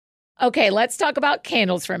Okay, let's talk about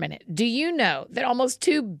candles for a minute. Do you know that almost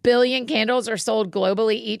 2 billion candles are sold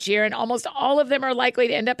globally each year, and almost all of them are likely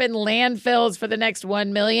to end up in landfills for the next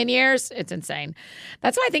 1 million years? It's insane.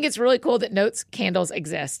 That's why I think it's really cool that Notes candles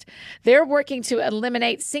exist. They're working to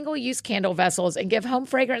eliminate single-use candle vessels and give home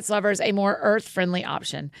fragrance lovers a more earth-friendly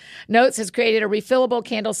option. Notes has created a refillable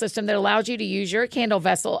candle system that allows you to use your candle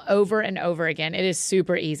vessel over and over again. It is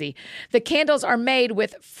super easy. The candles are made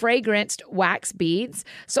with fragranced wax beads,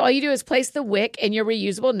 so all you do is place the wick in your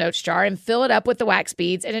reusable Notes jar and fill it up with the wax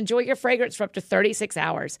beads and enjoy your fragrance for up to 36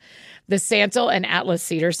 hours. The Santal and Atlas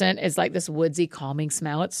cedar scent is like this woodsy, calming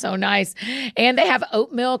smell. It's so nice. And they have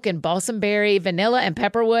oat milk and balsam berry, vanilla and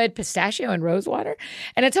pepperwood, pistachio and rosewater,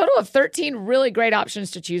 and a total of 13 really great options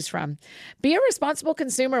to choose from. Be a responsible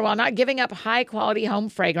consumer while not giving up high-quality home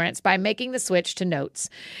fragrance by making the switch to Notes.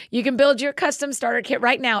 You can build your custom starter kit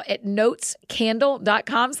right now at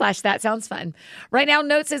notescandle.com/thatsoundsfun. Right now,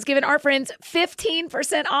 Notes is giving our friends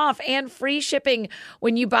 15% off and free shipping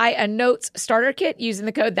when you buy a Notes starter kit using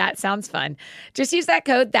the code ThatSoundsFun. Just use that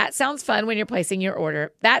code ThatSoundsFun when you're placing your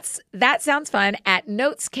order. That's That Sounds Fun at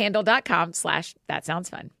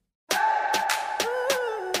notescandle.com/thatsoundsfun.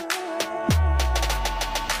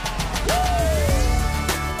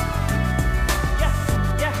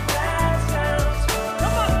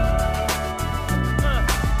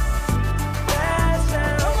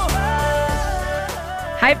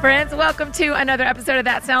 Hi, friends. Welcome to another episode of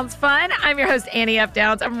That Sounds Fun. I'm your host, Annie F.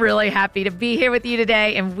 Downs. I'm really happy to be here with you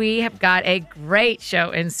today, and we have got a great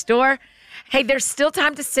show in store. Hey, there's still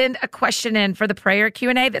time to send a question in for the prayer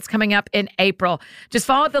Q&A that's coming up in April. Just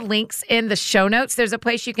follow the links in the show notes. There's a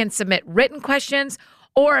place you can submit written questions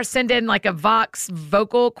or send in like a Vox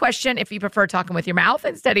vocal question if you prefer talking with your mouth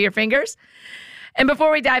instead of your fingers. And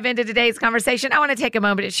before we dive into today's conversation, I want to take a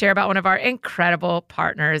moment to share about one of our incredible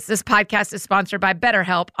partners. This podcast is sponsored by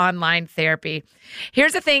BetterHelp Online Therapy.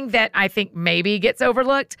 Here's the thing that I think maybe gets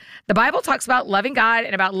overlooked. The Bible talks about loving God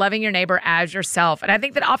and about loving your neighbor as yourself. And I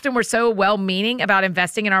think that often we're so well-meaning about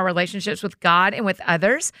investing in our relationships with God and with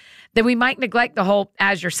others that we might neglect the whole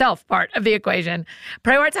as yourself part of the equation.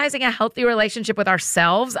 Prioritizing a healthy relationship with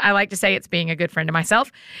ourselves, I like to say it's being a good friend to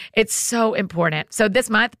myself. It's so important. So this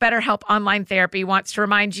month, BetterHelp Online Therapy wants to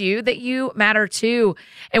remind you that you matter too.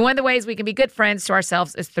 And one of the ways we can be good friends to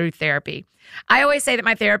ourselves is through therapy. I always say that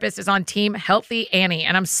my therapist is on Team Healthy Annie,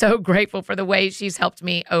 and I'm so grateful for the ways she's helped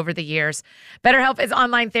me over the years. BetterHelp is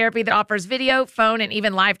online therapy that offers video, phone, and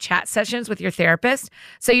even live chat sessions with your therapist,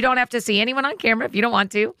 so you don't have to see anyone on camera if you don't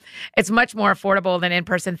want to. It's much more affordable than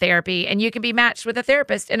in-person therapy, and you can be matched with a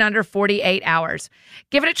therapist in under 48 hours.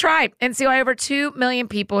 Give it a try and see why over 2 million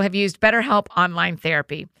people have used BetterHelp Online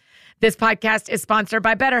Therapy. This podcast is sponsored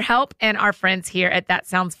by BetterHelp, and our friends here at That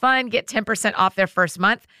Sounds Fun get 10% off their first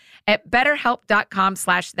month at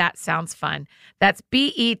betterhelp.com/thatsoundsfun. That's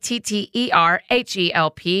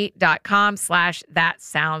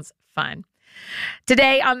BetterHelp.com/thatsoundsfun.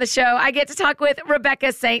 Today on the show, I get to talk with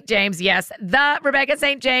Rebecca St. James. Yes, the Rebecca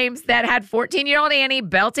St. James that had 14-year-old Annie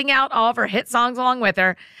belting out all of her hit songs along with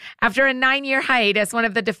her. After a 9-year hiatus, one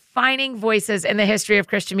of the defining voices in the history of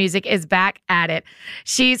Christian music is back at it.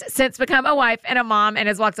 She's since become a wife and a mom and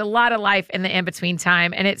has walked a lot of life in the in-between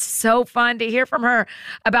time. And it's so fun to hear from her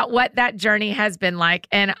about what that journey has been like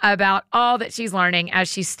and about all that she's learning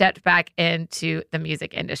as she stepped back into the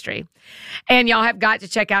music industry. And y'all have got to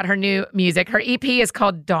check out her new music. Her EP is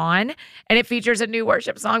called Dawn, and it features a new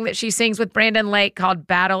worship song that she sings with Brandon Lake called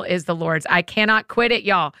Battle is the Lord's. I cannot quit it,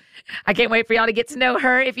 y'all. I can't wait for y'all to get to know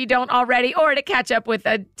her if you don't already, or to catch up with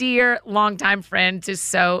a dear longtime friend to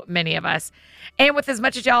so many of us. And with as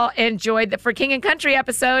much as y'all enjoyed the For King and Country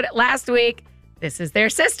episode last week, this is their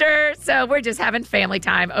sister. So we're just having family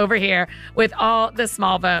time over here with all the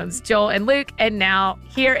small bones, Joel and Luke. And now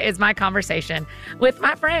here is my conversation with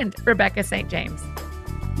my friend, Rebecca St. James.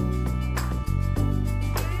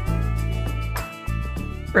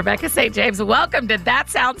 Rebecca St. James, welcome to That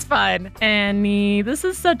Sounds Fun. Annie, this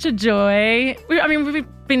is such a joy. We've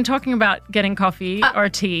been talking about getting coffee or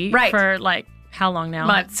tea for like how long now?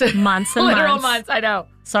 Months. Months and Literal months, I know.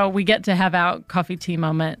 So we get to have our coffee tea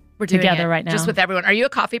moment We're together right now. Just with everyone. Are you a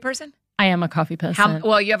coffee person? I am a coffee person.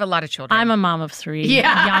 Well, you have a lot of children. I'm a mom of 3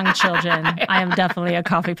 young children. I am definitely a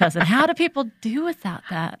coffee person. How do people do without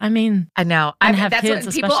that? I mean, I know. Have that's kids,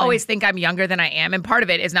 what people always think I'm younger than I am. And part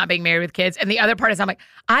of it is not being married with kids. And the other part is I'm like,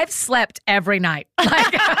 I've slept every night.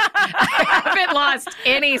 Like, I haven't lost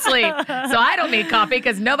any sleep. So I don't need coffee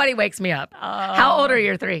because nobody wakes me up. How old are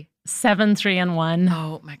your 3? 7, 3, and 1.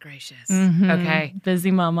 Oh, my gracious. Mm-hmm. Okay.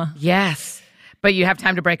 Busy mama. Yes. But you have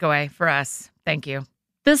time to break away for us. Thank you.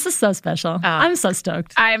 This is so special. I'm so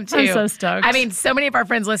stoked. I am too. I'm so stoked. I mean, so many of our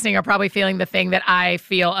friends listening are probably feeling the thing that I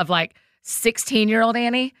feel of like 16-year-old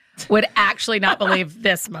Annie would actually not believe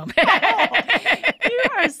this moment. You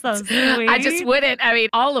are so sweet. I just wouldn't. I mean,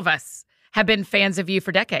 all of us have been fans of you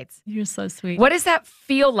for decades. You're so sweet. What does that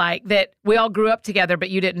feel like that we all grew up together,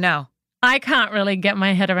 but you didn't know? I can't really get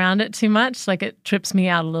my head around it too much. Like it trips me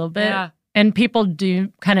out a little bit. Yeah. And people do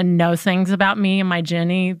kind of know things about me and my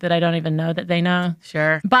journey that I don't even know that they know.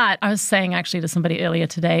 Sure. But I was saying actually to somebody earlier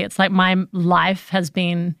today, it's like my life has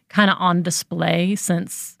been kind of on display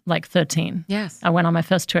since like 13. Yes. I went on my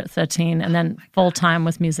first tour at 13 and then full-time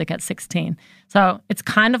with music at 16. So it's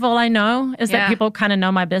kind of all I know is that people kind of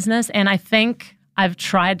know my business. And I think I've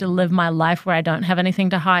tried to live my life where I don't have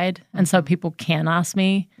anything to hide. And so people can ask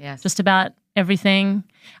me just about everything.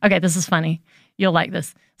 Okay, this is funny. You'll like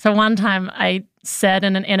this. So one time I said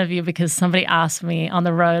in an interview, because somebody asked me on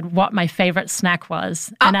the road what my favorite snack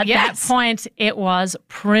was. And at that point, it was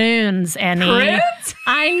prunes, Annie. Prunes?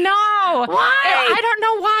 I know. Why? I don't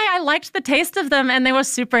know why. I liked the taste of them and they were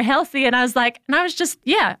super healthy. And I was just,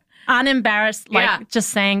 unembarrassed, just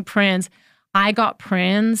saying prunes. I got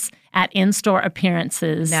prunes at in-store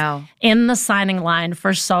appearances in the signing line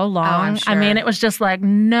for so long. Oh, I'm sure. I mean, it was just like,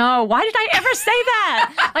 no, why did I ever say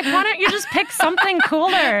that? Like, why don't you just pick something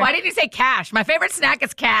cooler? Why didn't you say cash? My favorite snack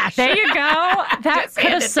is cash. There you go. That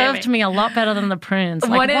could have served me a lot better than the prunes.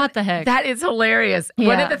 Like, what the heck? That is hilarious. Yeah.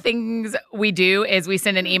 One of the things we do is we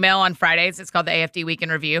send an email on Fridays. It's called the AFD Week in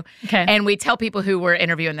Review. Okay. And we tell people who we're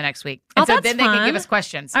interviewing the next week. And so that's then they can give us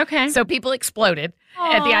questions. Okay. So people exploded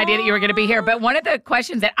at the idea that you were going to be here. But one of the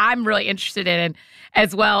questions that I'm really interested in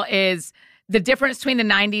as well is the difference between the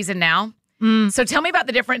 90s and now. So tell me about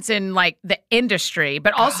the difference in like the industry,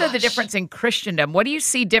 but also the difference in Christendom. What do you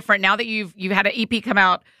see different now that you've had an EP come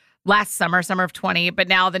out last summer of 20, but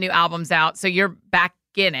now the new album's out, so you're back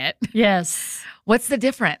in it. Yes. What's the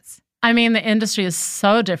difference? I mean, the industry is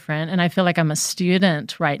so different, and I feel like I'm a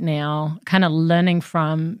student right now, kind of learning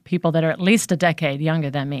from people that are at least a decade younger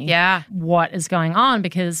than me. Yeah. What is going on?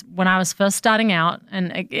 Because when I was first starting out,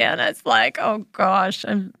 and again, it's like, oh gosh,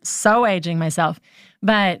 I'm so aging myself,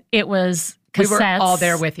 but it was cassettes. We were all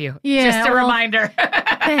there with you. Yeah, just a reminder.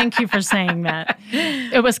 Thank you for saying that.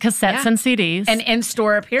 It was cassettes and CDs. And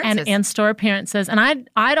in-store appearances. And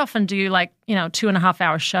I'd often do like, 2.5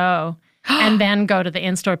 hour show and then go to the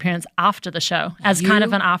in-store appearance after the show as kind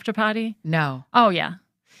of an after party. No. Oh, yeah.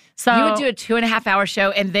 So you would do a 2.5 hour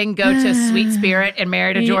show and then go to Sweet Spirit and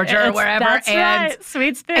Married to Georgia or wherever. That's right.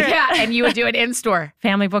 Sweet Spirit. Yeah, and you would do an in-store.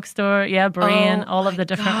 Family Bookstore, Berean, all of the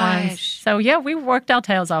different ones. So we worked our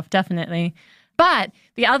tails off, definitely. But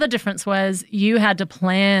the other difference was you had to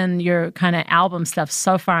plan your kind of album stuff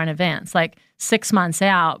so far in advance. Like 6 months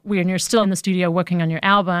out, when you're still in the studio working on your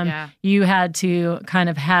album, you had to kind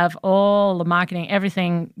of have all the marketing,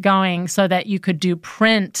 everything going so that you could do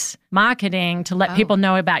print marketing to let people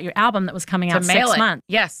know about your album that was coming out 6 months.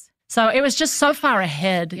 Yes. So it was just so far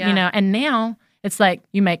ahead, and now it's like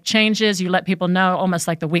you make changes, you let people know almost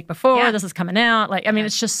like the week before this is coming out. Like, I mean,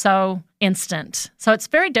 it's just so instant. So it's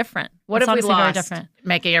very different. What it's have we lost very different.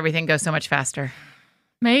 Making everything go so much faster?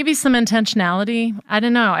 Maybe some intentionality. I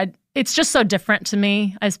don't know. It's just so different to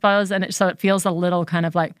me, I suppose. And so it feels a little kind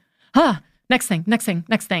of like, next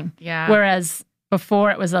thing. Yeah. Whereas before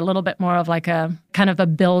it was a little bit more of like a kind of a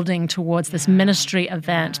building towards this ministry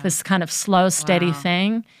event, this kind of slow, steady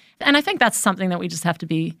thing. And I think that's something that we just have to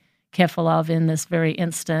be careful of in this very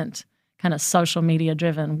instant kind of social media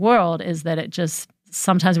driven world, is that it just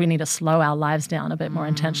sometimes we need to slow our lives down a bit more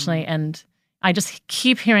intentionally. And I just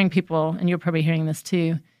keep hearing people, and you're probably hearing this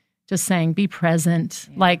too, just saying, be present.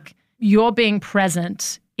 Like your being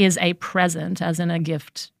present is a present, as in a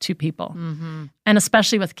gift to people. Mm-hmm. And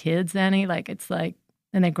especially with kids, Annie, like it's like,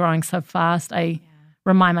 and they're growing so fast. I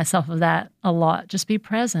remind myself of that a lot. Just be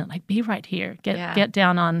present, like be right here. Get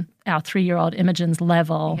down on our 3-year-old Imogen's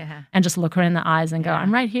level and just look her in the eyes and go,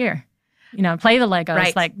 I'm right here. Play the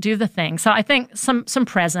Legos, like do the thing. So I think some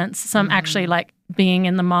presence, some actually like being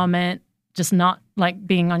in the moment, just not like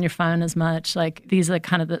being on your phone as much. Like these are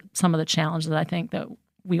kind of some of the challenges I think that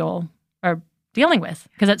we all are dealing with,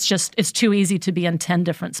 because it's too easy to be in 10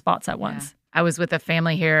 different spots at once. I was with a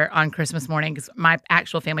family here on Christmas morning because my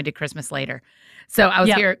actual family did Christmas later. So I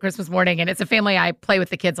was here at Christmas morning, and it's a family I play with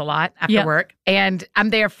the kids a lot after work. And I'm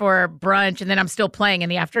there for brunch, and then I'm still playing in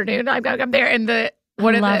the afternoon. I'm there, and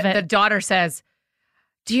the daughter says,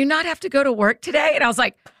 "Do you not have to go to work today?" And I was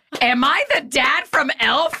like, "Am I the dad from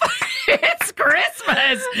Elf? It's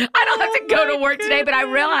Christmas. I don't have to go to work today." But I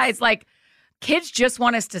realized, like, kids just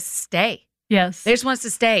want us to stay. Yes. They just want us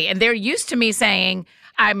to stay. And they're used to me saying,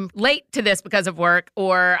 I'm late to this because of work,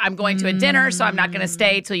 or I'm going to a dinner, so I'm not going to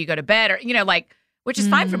stay till you go to bed, or, like, which is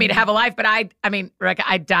fine for me to have a life. But I mean, Rebecca,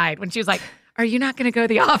 I died when she was like, are you not going to go to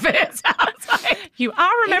the office? I was like, you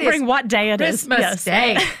are remembering what day it is. Christmas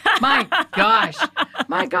Day. My gosh.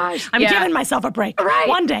 I'm giving myself a break. Right.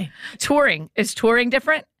 One day. Is touring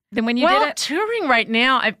different than when you did it? Touring right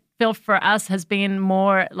now, I feel for us has been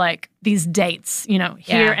more like these dates,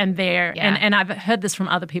 here and there. Yeah. And I've heard this from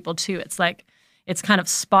other people too. It's like, it's kind of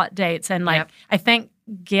spot dates. And like, I think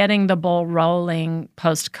getting the ball rolling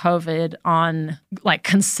post-COVID on like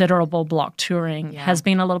considerable block touring has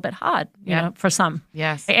been a little bit hard, you know, for some.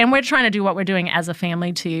 Yes. And we're trying to do what we're doing as a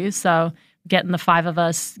family too. So getting the 5 of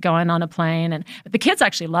us going on a plane. And the kids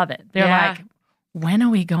actually love it. They're like, when are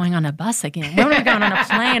we going on a bus again? When are we going on a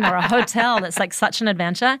plane or a hotel? That's like such an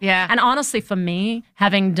adventure. Yeah. And honestly, for me,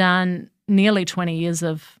 having done nearly 20 years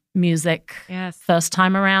of music first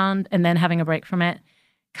time around and then having a break from it,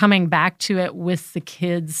 coming back to it with the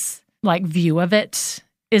kids' like view of it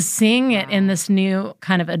is seeing it in this new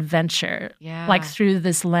kind of adventure, like through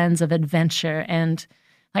this lens of adventure. And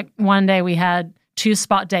like one day we had 2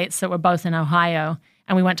 spot dates that were both in Ohio,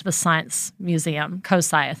 and we went to the Science Museum,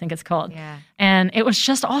 COSI, I think it's called. Yeah. And it was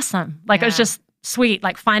just awesome. Like it was just sweet,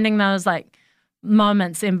 like finding those like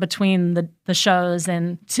moments in between the shows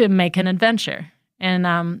and to make an adventure.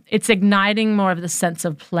 And it's igniting more of the sense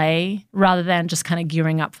of play rather than just kind of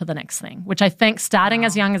gearing up for the next thing, which I think starting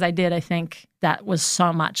as young as I did, I think that was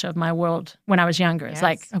so much of my world when I was younger. It's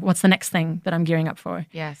like, what's the next thing that I'm gearing up for?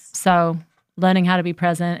 Yes. So learning how to be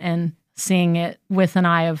present and seeing it with an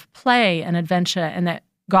eye of play and adventure and that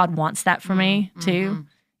God wants that for me too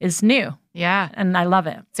is new. Yeah. And I love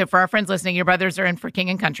it. So for our friends listening, your brothers are in For King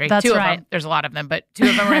and Country. That's 2 right. of them. There's a lot of them, but 2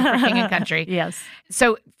 of them are in For King and Country. Yes.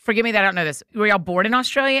 So forgive me that I don't know this. Were y'all born in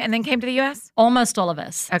Australia and then came to the U.S.? Almost all of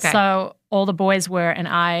us. Okay. So all the boys were, and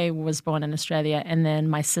I was born in Australia, and then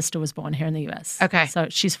my sister was born here in the U.S. Okay. So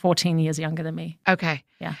she's 14 years younger than me. Okay.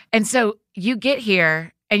 Yeah. And so you get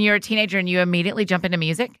here and you're a teenager and you immediately jump into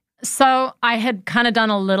music? So I had kind of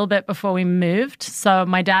done a little bit before we moved. So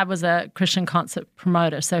my dad was a Christian concert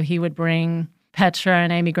promoter. So he would bring Petra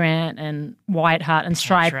and Amy Grant and Whiteheart and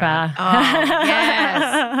Stryper. Oh,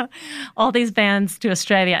 yes. All these bands to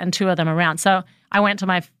Australia and 2 of them around. So I went to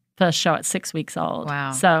my first show at 6 weeks old.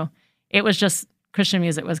 Wow. So it was just, Christian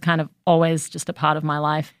music was kind of always just a part of my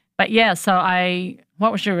life. But yeah, so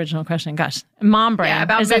what was your original question? Gosh, mom brain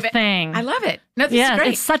about is moving. a thing. I love it. No, this is great.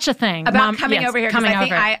 It's such a thing. About coming over here. Coming I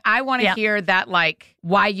over. think I want to hear that, like,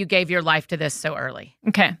 why you gave your life to this so early.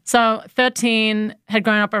 Okay. So 13, had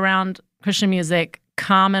grown up around Christian music.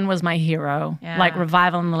 Carmen was my hero. Like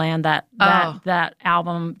Revival in the Land, that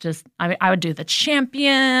album, just, I would do The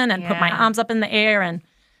Champion and put my arms up in the air, and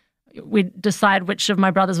we'd decide which of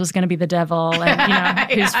my brothers was going to be the devil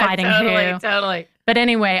and, who's fighting who. Totally. But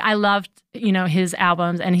anyway, I loved, his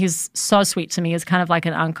albums, and he's so sweet to me. He's kind of like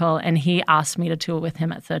an uncle, and he asked me to tour with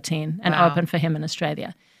him at 13 and open for him in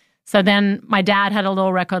Australia. So then my dad had a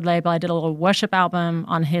little record label. I did a little worship album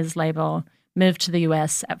on his label, moved to the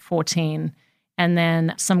US at 14. And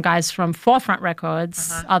then some guys from Forefront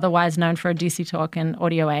Records, otherwise known for DC Talk and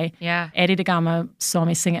Audio A, Eddie DeGamo saw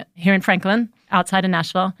me sing it here in Franklin, outside of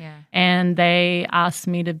Nashville. Yeah. And they asked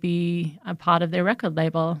me to be a part of their record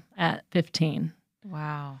label at 15.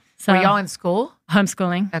 Wow. So, were y'all in school?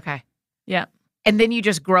 Homeschooling. Okay. Yeah. And then you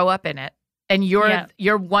just grow up in it. And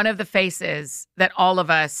you're one of the faces that all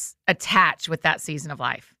of us attach with that season of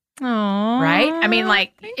life. Aww, right? I mean,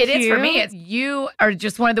 like, it is for me. you. You are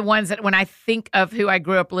just one of the ones that when I think of who I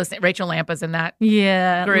grew up listening, Rachel Lampa's in that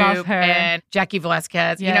love group, her. and Jackie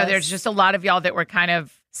Velasquez. Yes. There's just a lot of y'all that were kind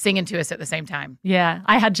of singing to us at the same time. Yeah,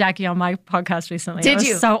 I had Jackie on my podcast recently. Did it was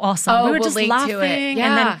you? So awesome. Oh, we were we'll just link laughing, to it.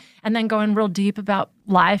 Yeah. and then going real deep about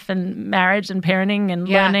life and marriage and parenting and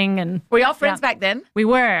learning. And were y'all friends back then? We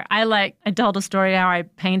were. I told a story how I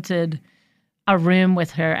painted a room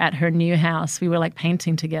with her at her new house. We were like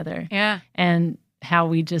painting together. Yeah. And how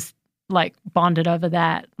we just like bonded over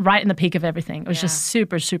that right in the peak of everything. It was just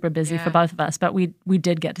super, super busy for both of us, but we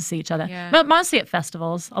did get to see each other. Yeah. But mostly at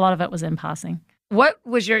festivals. A lot of it was in passing. What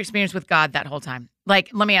was your experience with God that whole time? Like,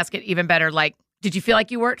 let me ask it even better. Like, did you feel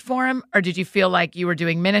like you worked for him, or did you feel like you were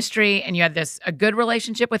doing ministry and you had a good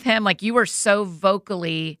relationship with him? Like, you were so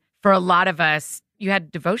vocally, for a lot of us, you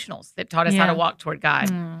had devotionals that taught us how to walk toward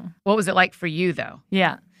God. What was it like for you, though?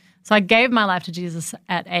 Yeah. So I gave my life to Jesus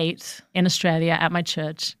at 8 in Australia at my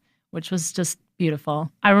church, which was just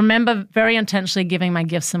beautiful. I remember very intentionally giving my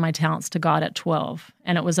gifts and my talents to God at 12.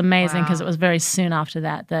 And it was amazing because it was very soon after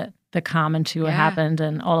that the Carmen tour happened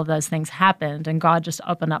and all of those things happened. And God just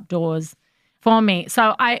opened up doors. for me.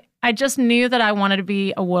 So I just knew that I wanted to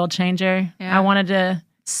be a world changer. Yeah. I wanted to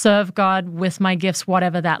serve God with my gifts,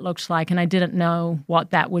 whatever that looked like. And I didn't know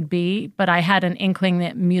what that would be, but I had an inkling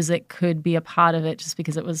that music could be a part of it just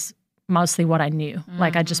because it was mostly what I knew.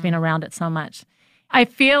 Like I'd just been around it so much. I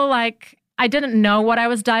feel like I didn't know what I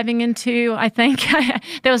was diving into, I think.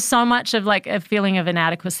 There was so much of like a feeling of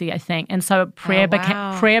inadequacy, I think. And so prayer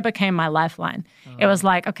became my lifeline. It was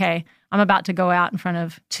like, okay, I'm about to go out in front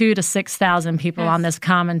of 2,000 to 6,000 people on this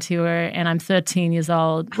Carmen tour, and I'm 13 years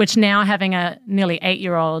old, which now having a nearly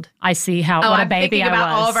 8-year-old, I see what a baby I was. I'm thinking about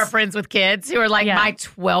all of our friends with kids who are like, my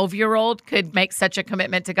 12-year-old could make such a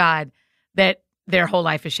commitment to God that their whole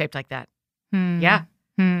life is shaped like that. Yeah,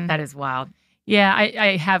 that is wild. Yeah,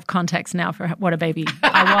 I have context now for what a baby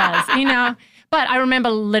I was, But I remember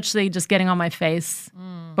literally just getting on my face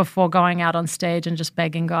before going out on stage and just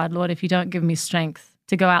begging God, Lord, if you don't give me strength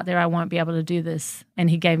to go out there, I won't be able to do this. And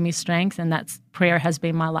he gave me strength, and prayer has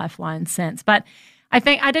been my lifeline since. But I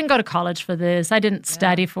think I didn't go to college for this. I didn't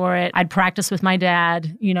study for it. I'd practice with my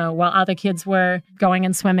dad, while other kids were going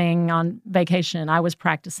and swimming on vacation. I was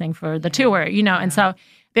practicing for the tour, And so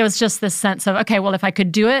there was just this sense of, okay, well, if I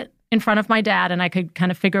could do it in front of my dad and I could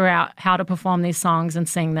kind of figure out how to perform these songs and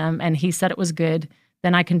sing them, and he said it was good,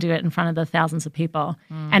 then I can do it in front of the thousands of people.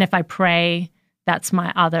 And if I pray, that's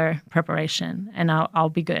my other preparation, and I'll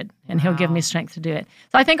be good, and he'll give me strength to do it.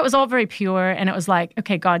 So I think it was all very pure, and it was like,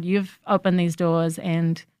 okay, God, you've opened these doors,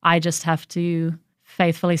 and I just have to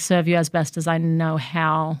faithfully serve you as best as I know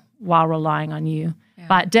how while relying on you. Yeah.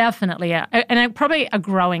 But definitely, probably a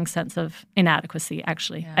growing sense of inadequacy,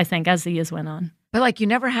 actually, I think, as the years went on. But like you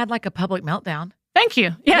never had like a public meltdown. Thank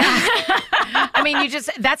you. Yeah. I mean,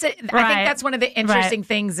 that's it. Right. I think that's one of the interesting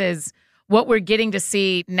things is what we're getting to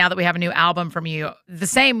see now that we have a new album from you. The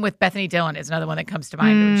same with Bethany Dillon is another one that comes to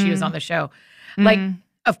mind when she was on the show. Like,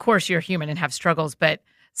 of course, you're human and have struggles, but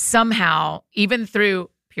somehow, even through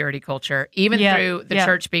purity culture, even through the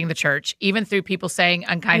church being the church, even through people saying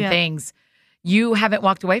unkind things, you haven't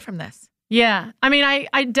walked away from this. Yeah. I mean,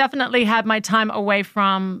 I definitely had my time away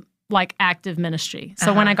from like active ministry.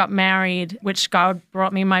 So when I got married, which God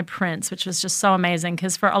brought me my prince, which was just so amazing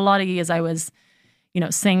because for a lot of years I was,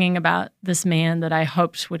 singing about this man that I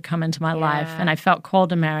hoped would come into my life, and I felt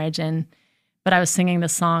called to marriage, but I was singing the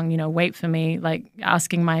song, wait for me, like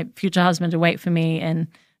asking my future husband to wait for me, and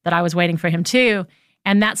that I was waiting for him too.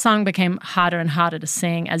 And that song became harder and harder to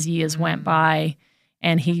sing as years went by,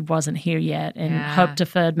 and he wasn't here yet, and hope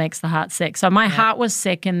deferred makes the heart sick. So my heart was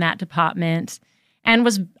sick in that department. And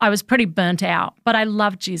I was pretty burnt out, but I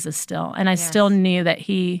loved Jesus still. And I still knew that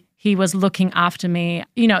he was looking after me.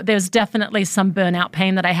 There's definitely some burnout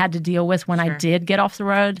pain that I had to deal with when I did get off the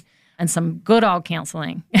road, and some good old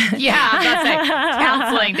counseling. Yeah, I was about to say,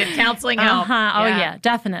 counseling. Did counseling help? Oh, yeah,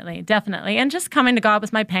 definitely. And just coming to God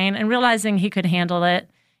with my pain and realizing he could handle it.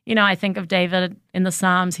 I think of David in the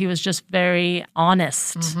Psalms. He was just very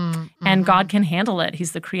honest, and God can handle it.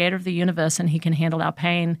 He's the creator of the universe, and he can handle our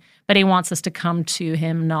pain, but he wants us to come to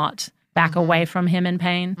him, not back away from him in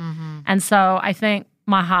pain. And so I think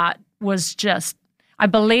my heart was I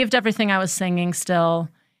believed everything I was singing still.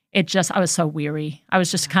 I was so weary. I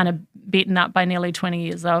was just kind of beaten up by nearly 20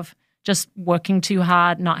 years of just working too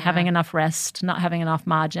hard, not having enough rest, not having enough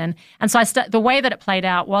margin. And so the way that it played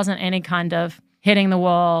out wasn't any kind of hitting the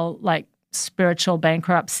wall, like spiritual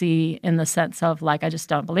bankruptcy in the sense of like, I just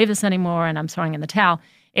don't believe this anymore and I'm throwing in the towel.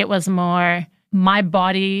 It was more, my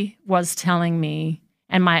body was telling me,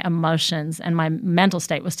 and my emotions and my mental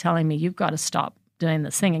state was telling me, you've got to stop doing the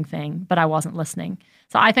singing thing, but I wasn't listening.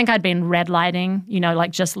 So I think I'd been red lighting,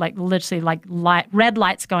 literally red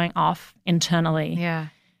lights going off internally. Yeah.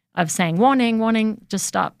 Of saying, warning, just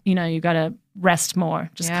stop. You got to rest more.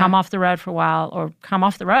 Just come off the road for a while, or come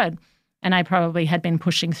off the road. And I probably had been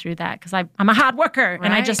pushing through that because I'm a hard worker,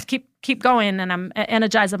 and I just keep going, and I'm an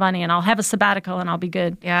Energizer Bunny, and I'll have a sabbatical and I'll be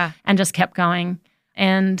good. Yeah. And just kept going.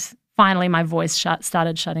 And finally my voice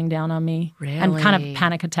started shutting down on me. Really? And kind of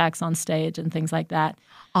panic attacks on stage and things like that.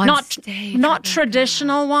 On stage? Not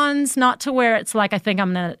traditional ones, not to where it's like I think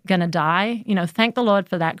I'm going to die. Thank the Lord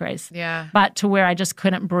for that grace. Yeah. But to where I just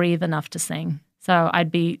couldn't breathe enough to sing. So I'd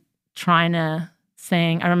be trying to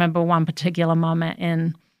sing. I remember one particular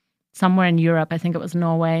moment somewhere in Europe, I think it was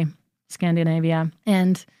Norway, Scandinavia.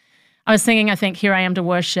 And I was singing, I think, Here I Am to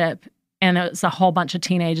Worship. And it was a whole bunch of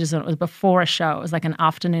teenagers, and it was before a show. It was like an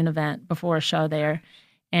afternoon event before a show there.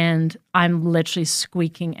 And I'm literally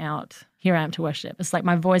squeaking out, Here I Am to Worship. It's like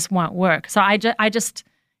my voice won't work. So I just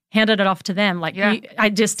handed it off to them. Like I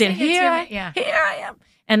just did, Here I am.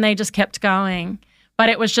 And they just kept going. But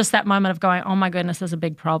it was just that moment of going, oh my goodness, there's a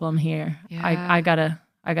big problem here. Yeah.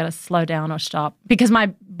 I got to slow down or stop because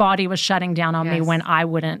my body was shutting down on me Yes. when I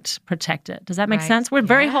wouldn't protect it. Does that make Right. sense? We're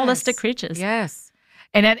very Yes. holistic creatures. Yes.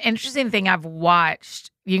 And an interesting thing I've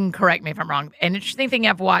watched, you can correct me if I'm wrong, an interesting thing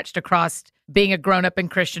I've watched across being a grown-up in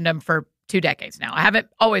Christendom for 2 decades now. I haven't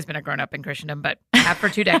always been a grown-up in Christendom, but I have for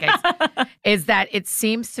 2 decades, is that it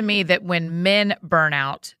seems to me that when men burn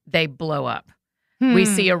out, they blow up. We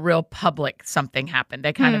see a real public something happen.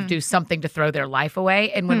 They kind of do something to throw their life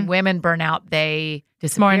away. And when women burn out, they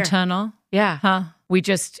It's disappear. more internal. Yeah. Huh. We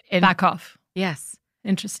just... Back off. Yes.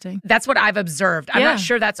 Interesting. That's what I've observed. I'm Yeah. not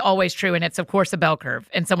sure that's always true. And it's, of course, a bell curve.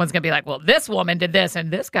 And someone's going to be like, well, this woman did this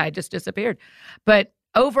and this guy just disappeared. But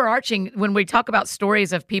overarching, when we talk about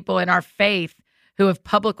stories of people in our faith who have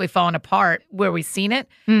publicly fallen apart, where we've seen it,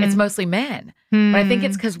 it's mostly men. But I think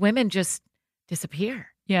it's because women just disappear.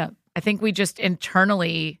 Yeah. I think we just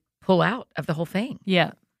internally pull out of the whole thing.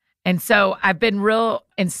 Yeah. And so I've been real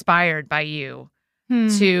inspired by you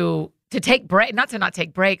to take break, not to not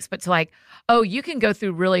take breaks, but to like, oh, you can go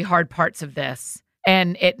through really hard parts of this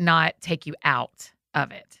and it not take you out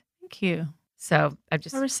of it. Thank you. So I've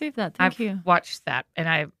just I received that. Thank I've you. watched that,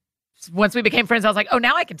 and once we became friends, I was like, oh,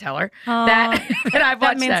 now I can tell her Aw, that that I've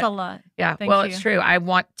watched that means a lot. Yeah, Thank well, you. it's true. I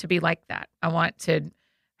want to be like that. I want to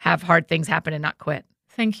have hard things happen and not quit.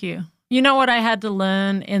 Thank you. You know what I had to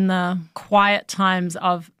learn in the quiet times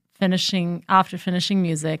of after finishing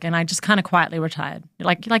music, and I just kind of quietly retired.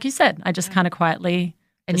 Like you said, I just kind of quietly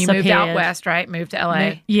And you moved out disappeared. west, right? Moved to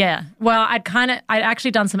LA. Yeah. Well, I'd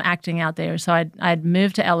actually done some acting out there. So I'd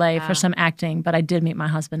moved to LA for some acting, but I did meet my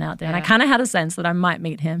husband out there. And I kind of had a sense that I might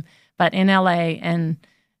meet him, but in LA, and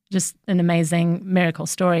just an amazing miracle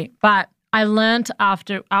story. But I learned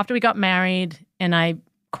after we got married and I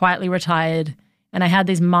quietly retired, and I had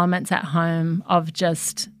these moments at home of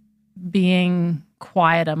just being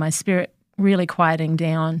quieter, my spirit really quieting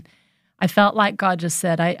down. I felt like God just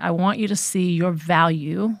said, I want you to see your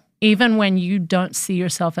value, even when you don't see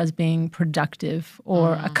yourself as being productive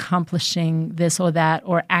or accomplishing this or that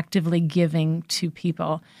or actively giving to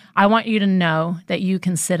people. I want you to know that you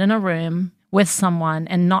can sit in a room with someone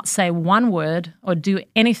and not say one word or do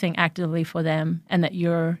anything actively for them, and that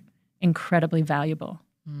you're incredibly valuable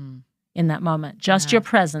in that moment. Just your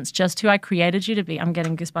presence, just who I created you to be. I'm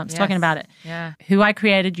getting goosebumps talking about it. Yeah. Who I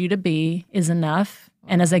created you to be is enough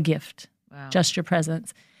and as a gift. Wow. Just your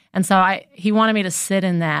presence. And so he wanted me to sit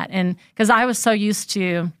in that. And because I was so used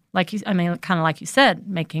to, kind of like you said,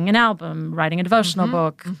 making an album, writing a devotional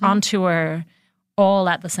book, on tour, all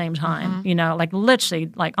at the same time, like literally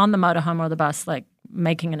like on the motorhome or the bus, like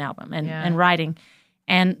making an album and writing,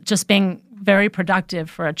 and just being very productive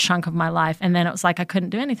for a chunk of my life. And then it was like I couldn't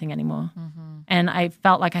do anything anymore. And I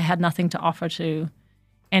felt like I had nothing to offer to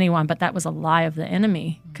anyone, but that was a lie of the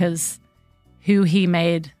enemy, because who he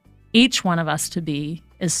made each one of us to be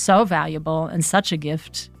is so valuable and such a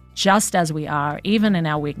gift, just as we are, even in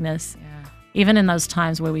our weakness, even in those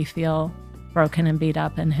times where we feel broken and beat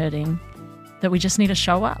up and hurting, that we just need to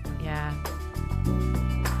show up. Yeah.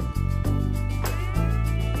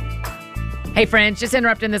 Hey friends, just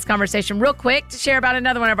interrupting this conversation real quick to share about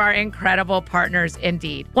another one of our incredible partners,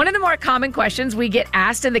 Indeed. One of the more common questions we get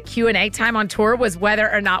asked in the Q&A time on tour was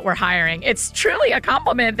whether or not we're hiring. It's truly a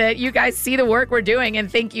compliment that you guys see the work we're doing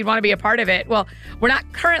and think you'd want to be a part of it. Well, we're not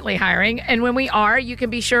currently hiring, and when we are, you can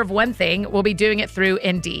be sure of one thing: we'll be doing it through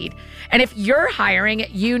Indeed. And if you're hiring,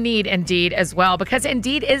 you need Indeed as well, because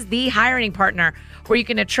Indeed is the hiring partner where you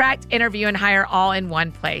can attract, interview, and hire all in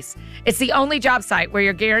one place. It's the only job site where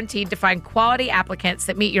you're guaranteed to find quality applicants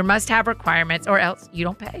that meet your must-have requirements, or else you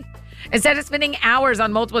don't pay. Instead of spending hours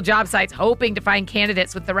on multiple job sites hoping to find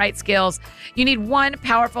candidates with the right skills, you need one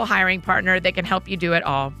powerful hiring partner that can help you do it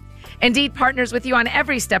all. Indeed partners with you on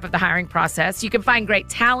every step of the hiring process. You can find great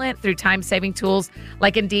talent through time-saving tools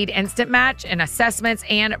like Indeed Instant Match and assessments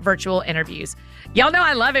and virtual interviews. Y'all know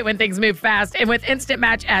I love it when things move fast. And with Instant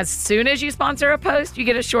Match, as soon as you sponsor a post, you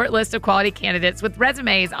get a short list of quality candidates with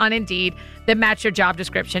resumes on Indeed that match your job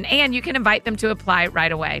description, and you can invite them to apply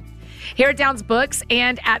right away. Here at Downs Books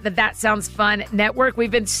and at the That Sounds Fun Network, we've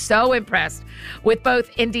been so impressed with both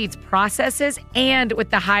Indeed's processes and with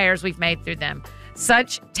the hires we've made through them.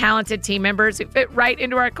 Such talented team members who fit right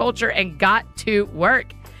into our culture and got to work.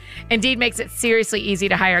 Indeed makes it seriously easy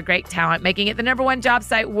to hire great talent, making it the #1 job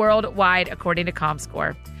site worldwide, according to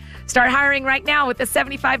ComScore. Start hiring right now with a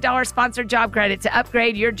 $75 sponsored job credit to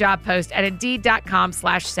upgrade your job post at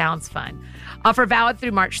Indeed.com/soundsfun. Offer valid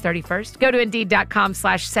through March 31st. Go to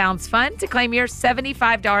Indeed.com/soundsfun to claim your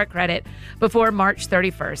 $75 credit before March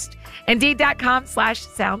 31st.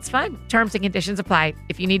 Indeed.com/soundsfun. Terms and conditions apply.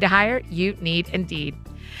 If you need to hire, you need Indeed.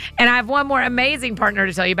 And I have one more amazing partner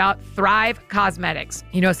to tell you about, Thrive Causemetics.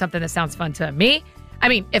 You know, something that sounds fun to me? I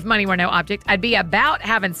mean, if money were no object, I'd be about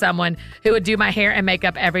having someone who would do my hair and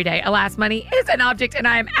makeup every day. Alas, money is an object, and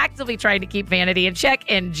I am actively trying to keep vanity in check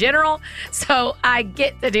in general, so I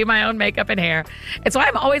get to do my own makeup and hair. It's why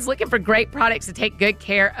I'm always looking for great products to take good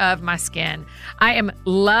care of my skin. I am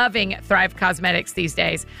loving Thrive Causemetics these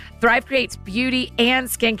days. Thrive creates beauty and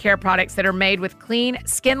skincare products that are made with clean,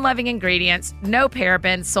 skin-loving ingredients, no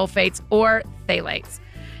parabens, sulfates, or phthalates.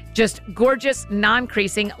 Just gorgeous,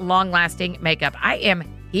 non-creasing, long-lasting makeup. I am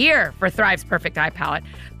here for Thrive's Perfect Eye Palette.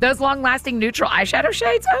 Those long-lasting neutral eyeshadow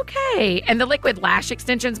shades, okay. And the Liquid Lash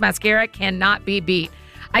Extensions mascara cannot be beat.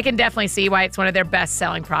 I can definitely see why it's one of their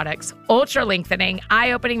best-selling products. Ultra-lengthening,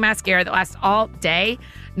 eye-opening mascara that lasts all day.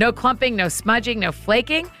 No clumping, no smudging, no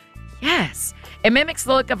flaking. Yes. It mimics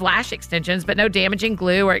the look of lash extensions, but no damaging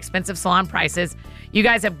glue or expensive salon prices. You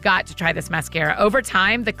guys have got to try this mascara. Over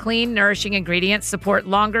time, the clean, nourishing ingredients support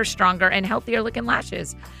longer, stronger, and healthier looking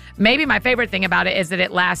lashes. Maybe my favorite thing about it is that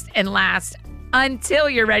it lasts and lasts until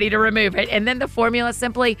you're ready to remove it. And then the formula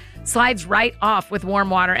simply slides right off with warm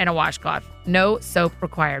water and a washcloth. No soap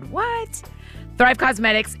required. What? Thrive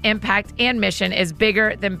Causemetics' impact and mission is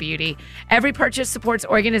bigger than beauty. Every purchase supports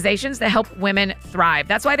organizations that help women thrive.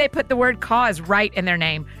 That's why they put the word cause right in their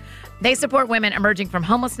name. They support women emerging from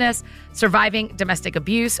homelessness, surviving domestic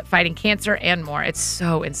abuse, fighting cancer, and more. It's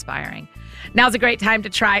so inspiring. Now's a great time to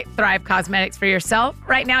try Thrive Causemetics for yourself.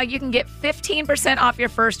 Right now, you can get 15% off your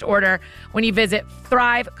first order when you visit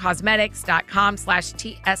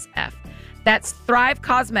thrivecausemetics.com/TSF. That's Thrive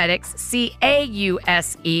Causemetics,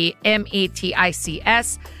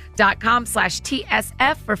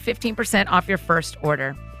 CAUSEMETICS.com/TSF for 15% off your first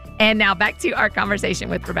order. And now back to our conversation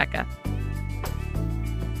with Rebecca.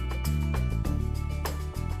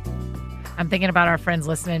 I'm thinking about our friends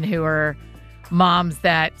listening who are moms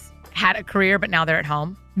that had a career, but now they're at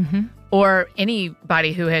home. Mm-hmm. Or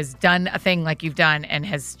anybody who has done a thing like you've done and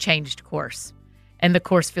has changed course. And the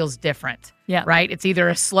course feels different, right? It's either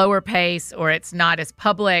a slower pace or it's not as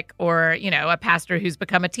public, or, you know, a pastor who's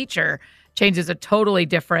become a teacher changes a totally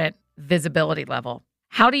different visibility level.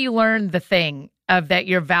 How do you learn the thing of that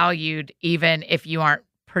you're valued even if you aren't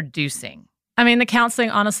producing? I mean, the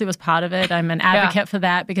counseling honestly was part of it. I'm an advocate for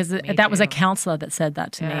that because that was a counselor that said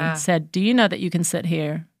that to me. Said, do you know that you can sit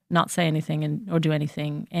here, not say anything or do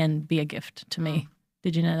anything and be a gift to me?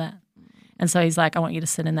 Did you know that? And so he's like, I want you to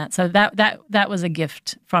sit in that. So that was a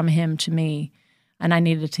gift from him to me, and I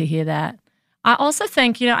needed to hear that. I also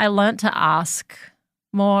think, you know, I learned to ask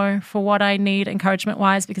more for what I need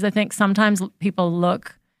encouragement-wise, because I think sometimes people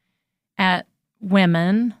look at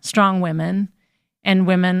women, strong women, and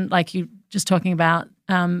women like you just talking about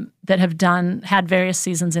that have had various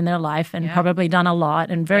seasons in their life and probably done a lot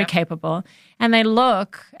and very capable, and they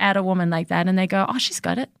look at a woman like that and they go, oh, she's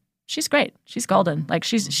got it. She's great. She's golden. Like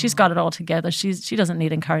she's got it all together. She doesn't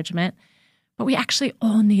need encouragement. But we actually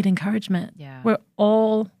all need encouragement. Yeah. We're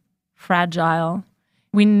all fragile.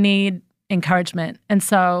 We need encouragement. And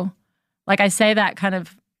so, like I say that kind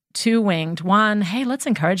of two-winged. One, hey, let's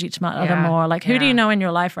encourage each other more. Like, who do you know in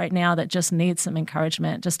your life right now that just needs some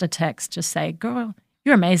encouragement? Just a text. Just say, girl,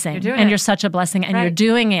 you're amazing. You're such a blessing, and you're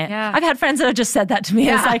doing it. Yeah. I've had friends that have just said that to me.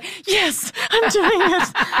 It's like, yes, I'm doing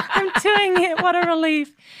it. I'm doing it. What a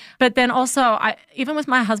relief. But then also, even with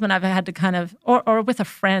my husband, I've had to kind of, or with a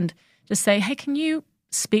friend, just say, hey, can you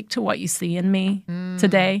speak to what you see in me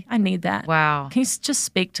today? I need that. Wow. Can you just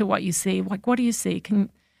speak to what you see? Like, what do you see?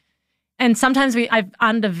 And sometimes I've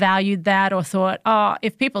undervalued that or thought, oh,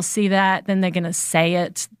 if people see that, then they're going to say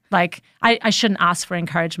it. Like, I shouldn't ask for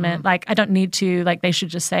encouragement. Like, I don't need to. Like, they should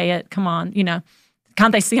just say it. Come on, you know.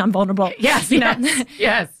 Can't they see I'm vulnerable? Yes, you know?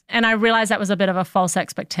 Yes. And I realized that was a bit of a false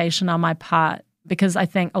expectation on my part, because I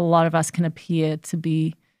think a lot of us can appear to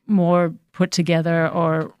be more put together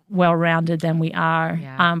or well-rounded than we are,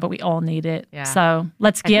 but we all need it. Yeah. So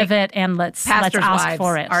let's give it and let's ask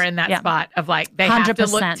for it. Are in that spot of like they 100%. Have to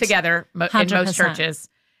look together in most churches,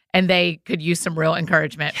 and they could use some real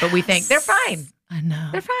encouragement. But we think they're fine. I know.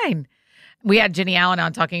 They're fine. We had Jenny Allen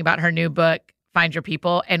on talking about her new book, Find Your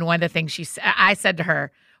People, and one of the things I said to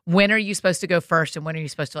her, when are you supposed to go first and when are you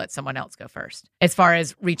supposed to let someone else go first as far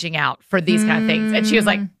as reaching out for these kind of things? And she was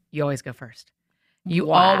like, you always go first.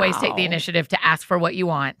 You always take the initiative to ask for what you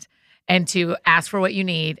want and to ask for what you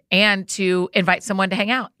need and to invite someone to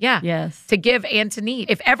hang out. Yeah. Yes. To give and to need.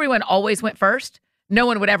 If everyone always went first, no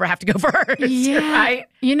one would ever have to go first, right?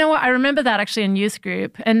 You know what? I remember that actually in youth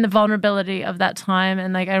group and the vulnerability of that time.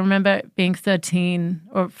 And like, I remember being 13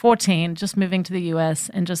 or 14, just moving to the US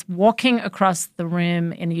and just walking across the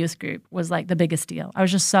room in a youth group was like the biggest deal. I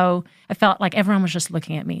was just I felt like everyone was just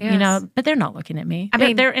looking at me, but they're not looking at me. I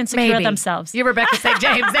mean, they're insecure themselves. You're Rebecca St.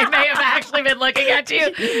 James. They may have actually been looking at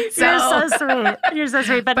you. So. You're so sweet. You're so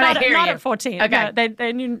sweet. But not at 14. Okay. No,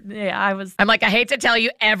 they knew, I was. I'm like, I hate to tell you,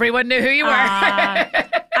 everyone knew who you were.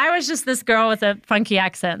 I was just this girl with a funky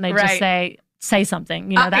accent, and they just say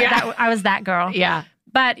something. I was that girl. Yeah.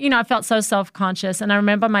 But, I felt so self-conscious. And I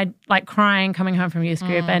remember my crying coming home from youth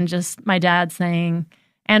group and just my dad saying,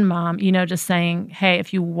 and mom, just saying, hey,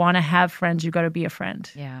 if you want to have friends, you got to be a friend.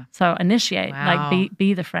 Yeah. So initiate,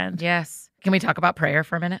 be the friend. Yes. Can we talk about prayer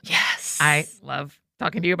for a minute? Yes. I love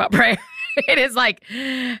talking to you about prayer. It is like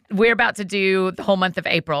we're about to do the whole month of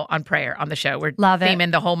April on prayer on the show. We're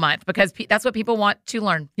theming the whole month because that's what people want to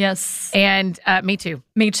learn. Yes. And me too.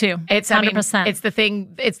 Me too. It's 100%. It's the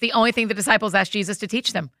thing. It's the only thing the disciples asked Jesus to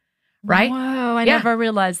teach them. Right? Whoa, I never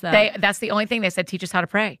realized that. That's the only thing they said, teach us how to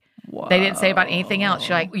pray. Whoa. They didn't say about anything else.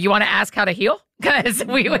 You're like, you want to ask how to heal? Because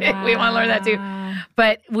we want to learn that too.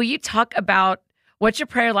 But will you talk about what's your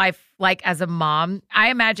prayer life like as a mom? I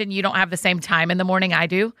imagine you don't have the same time in the morning I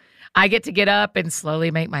do. I get up and slowly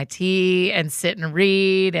make my tea and sit and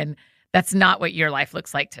read. And that's not what your life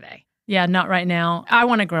looks like today. Yeah, not right now. I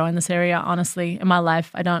want to grow in this area, honestly, in my life.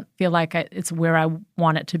 I don't feel like it's where I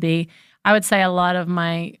want it to be. I would say a lot of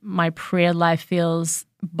my prayer life feels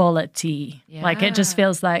bullety. Yeah. Like it just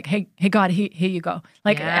feels like, hey God, here you go.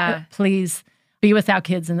 Like, please be with our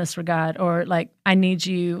kids in this regard. Or like, I need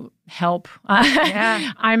you help.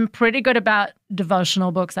 I'm pretty good about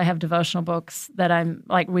devotional books. I have devotional books that I'm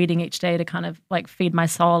like reading each day to kind of like feed my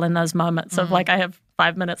soul in those moments of like, I have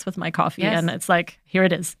 5 minutes with my coffee and it's like, here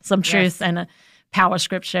it is, some truth and a power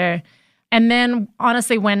scripture. And then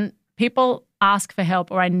honestly, when people ask for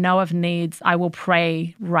help or I know of needs, I will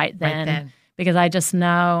pray right then. Because I just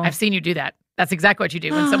know. I've seen you do that. That's exactly what you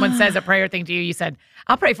do. When someone says a prayer thing to you, you said,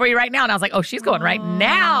 I'll pray for you right now. And I was like, oh, she's going right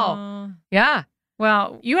now. Yeah.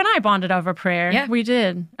 Well, you and I bonded over prayer. Yeah. We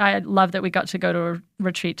did. I love that we got to go to a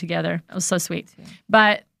retreat together. It was so sweet.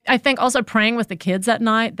 But I think also praying with the kids at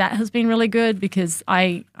night, that has been really good because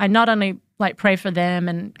I not only like pray for them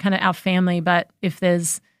and kind of our family, but if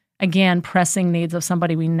there's, again, pressing needs of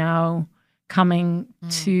somebody we know coming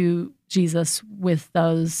to Jesus with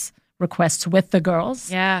those requests with the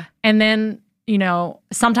girls. Yeah. And then,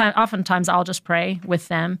 oftentimes I'll just pray with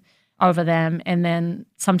them, over them. And then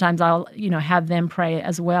sometimes I'll, have them pray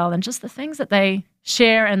as well. And just the things that they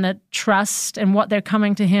share and the trust and what they're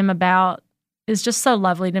coming to him about is just so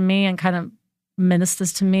lovely to me and kind of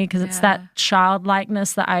ministers to me because it's that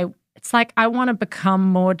childlikeness that it's like I want to become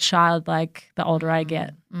more childlike the older I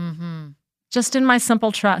get. Mm-hmm. Just in my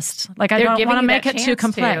simple trust. Like I don't want to make it too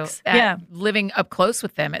complex. Living up close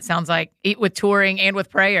with them, it sounds like, with touring and with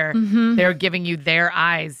prayer, they're giving you their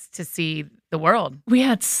eyes to see the world. We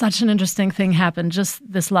had such an interesting thing happen just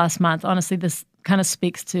this last month. Honestly, this kind of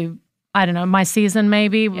speaks to, I don't know, my season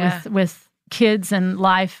maybe with kids and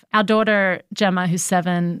life. Our daughter, Gemma, who's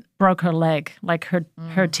 7, broke her leg, like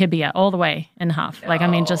her tibia all the way in half. Like, I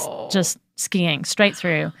mean, just skiing straight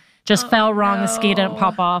through. Just fell wrong. The ski didn't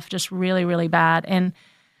pop off. Just really, really bad. And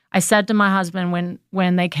I said to my husband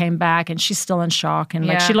when they came back, and she's still in shock, and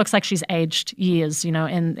like she looks like she's aged years,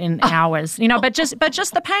 in hours, but just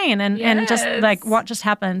the pain and just like what just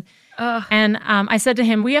happened. And I said to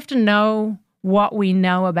him, we have to know what we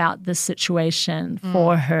know about this situation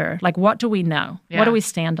for her. Like, what do we know? Yeah. What do we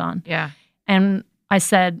stand on? Yeah. And I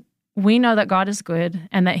said, we know that God is good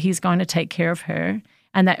and that he's going to take care of her.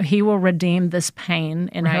 And that he will redeem this pain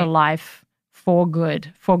in her life for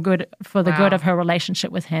the good of her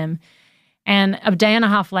relationship with him. And a day and a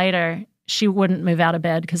half later, she wouldn't move out of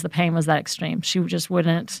bed because the pain was that extreme. She just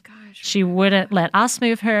wouldn't. She wouldn't let us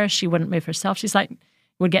move her. She wouldn't move herself. She's like,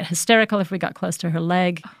 would get hysterical if we got close to her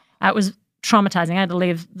leg. It was traumatizing. I had to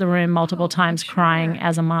leave the room multiple times crying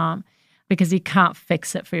as a mom. Because you can't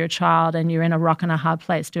fix it for your child and you're in a rock and a hard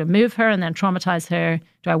place. Do I move her and then traumatize her?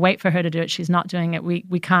 Do I wait for her to do it? She's not doing it. We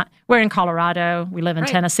can't. We're in Colorado. We live in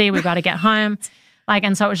Tennessee. We've got to get home.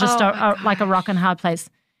 And so it was just like a rock and hard place.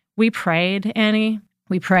 We prayed, Annie.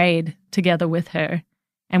 We prayed together with her.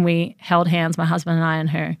 And we held hands, my husband and I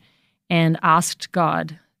and her, and asked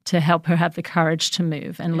God to help her have the courage to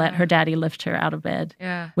move and let her daddy lift her out of bed.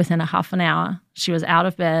 Yeah. Within a half an hour, she was out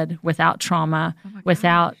of bed without trauma,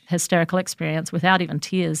 without hysterical experience, without even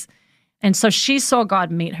tears. And so she saw God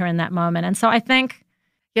meet her in that moment. And so I think...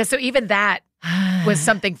 Yeah, so even that was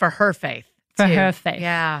something for her faith. For her faith.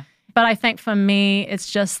 Yeah. But I think for me,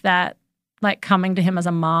 it's just that, like, coming to him as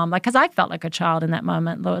a mom, like, because I felt like a child in that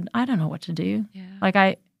moment. Lord, I don't know what to do. Yeah.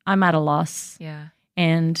 Like, I'm at a loss. Yeah.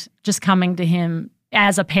 And just coming to him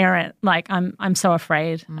as a parent, like, I'm so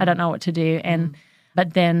afraid. I don't know what to do. And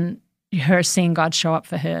but then her seeing God show up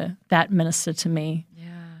for her, that ministered to me. Yeah.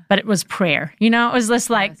 But it was prayer. You know, it was just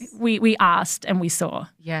like Yes. we asked and we saw.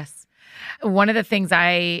 Yes. One of the things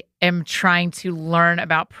I am trying to learn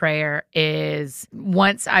about prayer is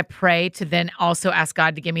once I pray to then also ask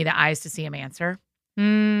God to give me the eyes to see him answer.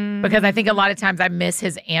 Because I think a lot of times I miss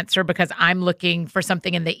his answer because I'm looking for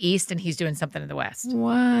something in the east and he's doing something in the west.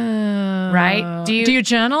 Wow. Right? Do you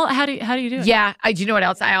journal? How do you do it? Yeah. Do you know what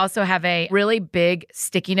else? I also have a really big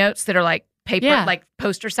sticky notes that are like paper, Yeah. like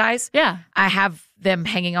poster size. Yeah. I have them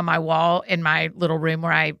hanging on my wall in my little room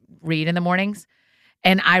where I read in the mornings.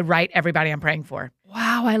 And I write everybody I'm praying for.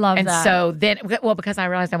 Wow, I love And that. so then, well, because I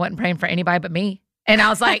realized I wasn't praying for anybody but me. And I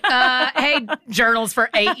was like, hey, journals for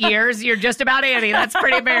 8 years. You're just about Annie. That's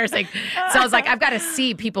pretty embarrassing. So I was like, I've got to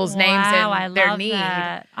see people's names and their need.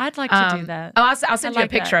 That. I'd like to do that. Oh, I'll send you a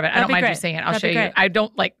picture of it. I don't mind you seeing it. I'll show you. I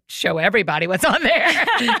don't like show everybody what's on there,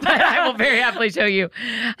 but I will very happily show you.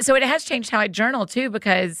 So it has changed how I journal too,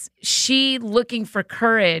 because she looking for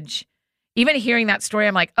courage, even hearing that story,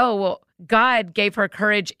 I'm like, oh, well, God gave her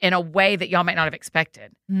courage in a way that y'all might not have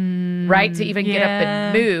expected, right? To even get up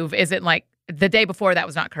and move isn't like the day before that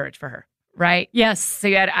was not courage for her, right? Yes. So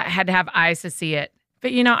I had to have eyes to see it.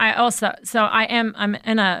 But, you know, I'm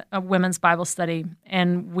in a women's Bible study,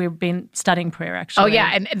 and we've been studying prayer, actually. Oh,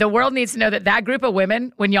 yeah. And the world needs to know that group of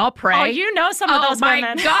women, when y'all pray. Oh, you know some of those women.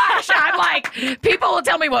 Oh, my gosh. I'm like, people will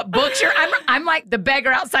tell me what books I'm like the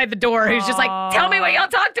beggar outside the door who's just like, tell me what y'all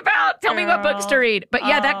talked about. Tell me what books to read. But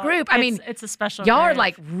yeah, that group, I mean, it's a special y'all group. are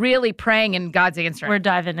like really praying and God's answering. We're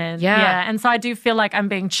diving in. Yeah. And so I do feel like I'm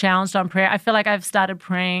being challenged on prayer. I feel like I've started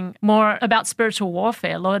praying more about spiritual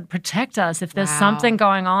warfare. Lord, protect us. If there's something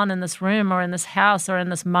going on in this room or in this house or in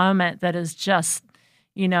this moment that is just,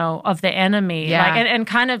 you know, of the enemy. Yeah. Like, and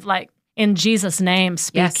kind of like in Jesus' name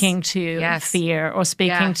speaking to fear or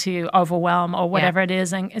speaking to overwhelm or whatever it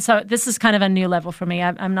is. And so this is kind of a new level for me.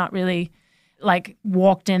 I'm not really like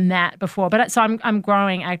walked in that before. But so I'm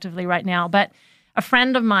growing actively right now. But a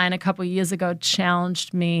friend of mine a couple of years ago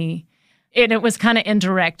challenged me, and it was kind of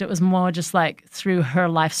indirect. It was more just like through her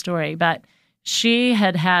life story. But she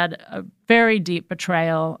had had a very deep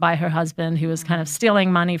betrayal by her husband, who was kind of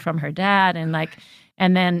stealing money from her dad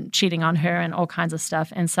and then cheating on her and all kinds of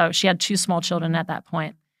stuff. And so she had 2 small children at that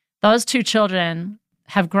point. Those 2 children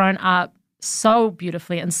have grown up so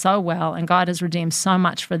beautifully and so well, and God has redeemed so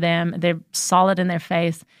much for them. They're solid in their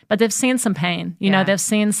faith, but they've seen some pain. You know, they've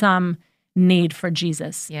seen some need for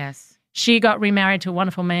Jesus. Yes. She got remarried to a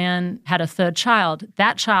wonderful man, had a 3rd child.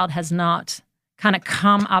 That child has not kind of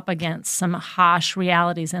come up against some harsh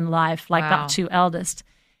realities in life, like the 2 eldest.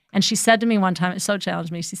 And she said to me one time, it so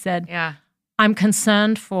challenged me, she said, I'm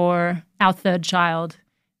concerned for our 3rd child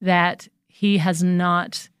that he has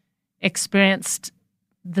not experienced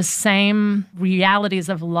the same realities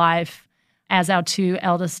of life as our 2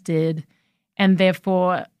 eldest did, and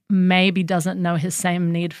therefore maybe doesn't know his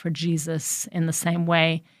same need for Jesus in the same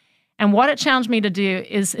way. And what it challenged me to do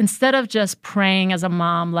is, instead of just praying as a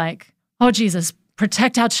mom, like, oh, Jesus,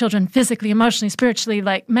 protect our children physically, emotionally, spiritually,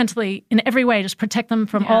 like mentally, in every way, just protect them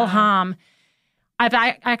from all harm. I've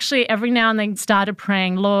actually every now and then started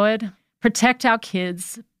praying, Lord, protect our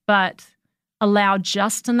kids, but allow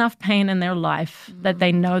just enough pain in their life that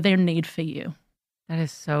they know their need for you. That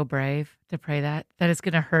is so brave to pray that. That is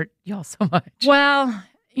going to hurt y'all so much. Well,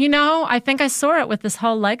 you know, I think I saw it with this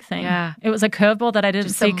whole leg thing. Yeah. It was a curveball that I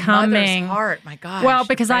didn't see coming. Heart, my gosh. Well,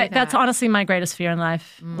 because that's honestly my greatest fear in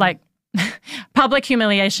life. Like public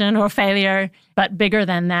humiliation or failure, but bigger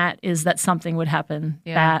than that is that something would happen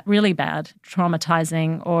bad, really bad,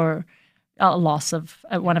 traumatizing, or a loss of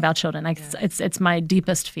one of our children. Like it's my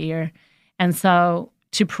deepest fear. And so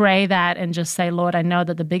to pray that and just say, Lord, I know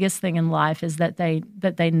that the biggest thing in life is that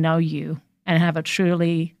they know you and have a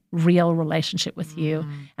truly real relationship with you.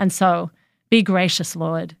 And so be gracious,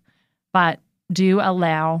 Lord, but do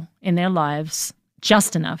allow in their lives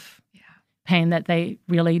just enough pain that they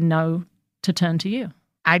really know to turn to you.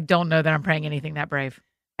 I don't know that I'm praying anything that brave.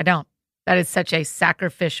 I don't. That is such a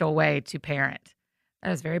sacrificial way to parent.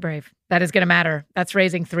 That is very brave. That is going to matter. That's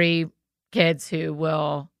raising 3 kids who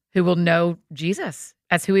will know Jesus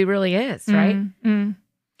as who he really is, right? Mm-hmm.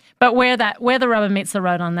 But where the rubber meets the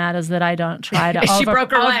road on that is that I don't try to she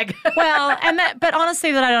broke her leg. Well, but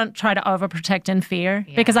honestly, that I don't try to overprotect in fear,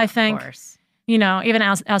 because I think, you know, even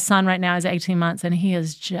our son right now is 18 months and he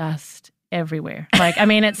is just everywhere. Like, I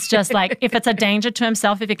mean, it's just like, if it's a danger to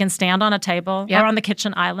himself, if he can stand on a table or on the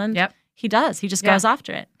kitchen island, he does. He just goes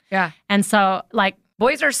after it. Yeah. And so, like,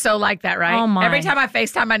 boys are so like that, right? Oh, my. Every time I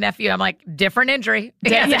FaceTime my nephew, I'm like, different injury.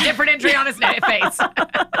 He has a different injury on his face.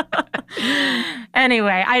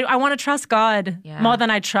 Anyway, I want to trust God more than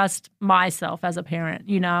I trust myself as a parent,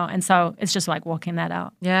 you know? And so it's just like walking that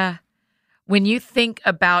out. Yeah. When you think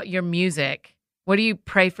about your music, what do you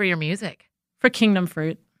pray for your music? For kingdom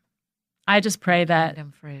fruit. I just pray that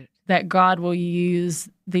Kingdom fruit. that God will use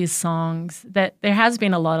these songs, that there has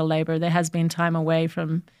been a lot of labor. There has been time away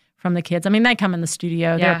from the kids. I mean, they come in the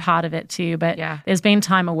studio. They're a part of it too, but there's been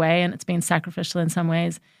time away and it's been sacrificial in some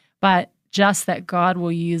ways. But just that God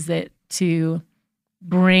will use it to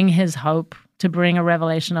bring his hope, to bring a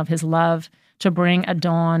revelation of his love, to bring a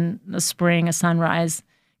dawn, a spring, a sunrise,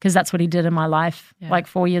 because that's what he did in my life. Yeah. Like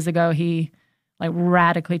 4 years ago, he like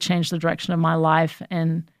radically changed the direction of my life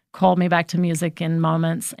and called me back to music in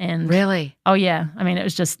moments. And really? Oh, yeah. I mean, it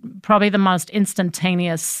was just probably the most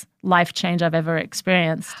instantaneous life change I've ever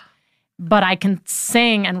experienced. But I can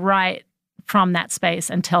sing and write from that space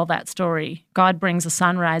and tell that story. God brings a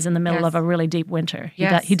sunrise in the middle of a really deep winter.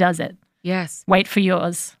 He does it. Yes. Wait for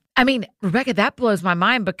yours. I mean, Rebecca, that blows my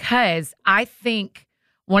mind because I think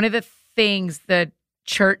one of the things the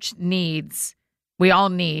church needs, we all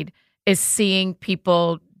need, is seeing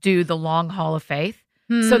people do the long haul of faith.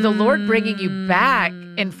 So the Lord bringing you back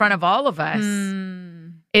in front of all of us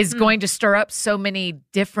is going to stir up so many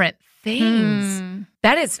different things.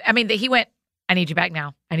 That is, I mean, he went, I need you back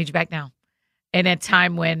now. I need you back now. In a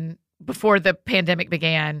time when, before the pandemic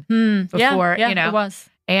began, before, you know. It was.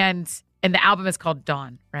 And the album is called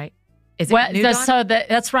Dawn, right? Is it New Dawn? So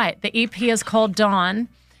that's right. The EP is called Dawn.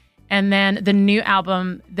 And then the new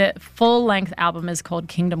album, the full-length album is called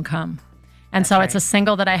Kingdom Come. And so it's a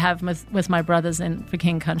single that I have with my brothers for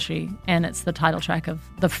King Country, and it's the title track of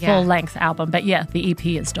the full-length album. But yeah, the EP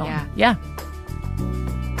is Dawn. Yeah.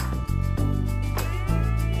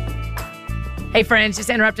 Hey friends, just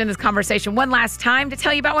interrupting this conversation one last time to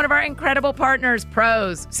tell you about one of our incredible partners,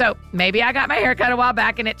 Prose. So maybe I got my hair cut a while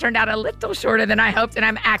back and it turned out a little shorter than I hoped, and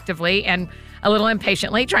I'm actively and a little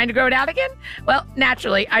impatiently trying to grow it out again. Well,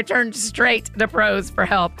 naturally, I turned straight to Prose for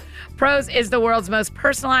help. Prose is the world's most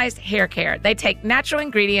personalized hair care. They take natural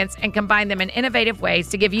ingredients and combine them in innovative ways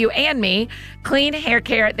to give you and me clean hair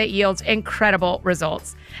care that yields incredible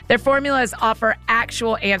results. Their formulas offer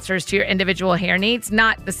actual answers to your individual hair needs,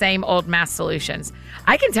 not the same old mass solutions.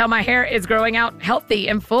 I can tell my hair is growing out healthy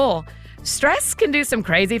and full. Stress can do some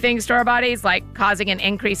crazy things to our bodies, like causing an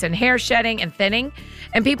increase in hair shedding and thinning.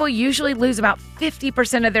 And people usually lose about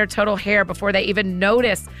 50% of their total hair before they even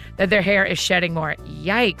notice that their hair is shedding more.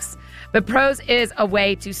 Yikes. But Prose is a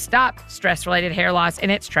way to stop stress-related hair loss in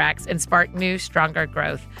its tracks and spark new, stronger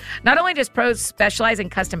growth. Not only does Prose specialize in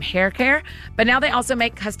custom hair care, but now they also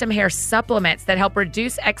make custom hair supplements that help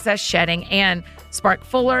reduce excess shedding and spark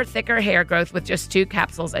fuller, thicker hair growth with just 2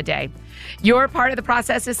 capsules a day. Your part of the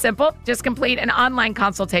process is simple. Just complete an online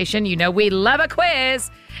consultation. You know we love a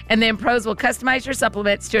quiz. And then Prose will customize your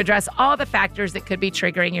supplements to address all the factors that could be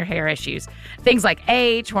triggering your hair issues. Things like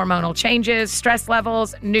age, hormonal changes, stress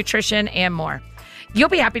levels, nutrition, and more. You'll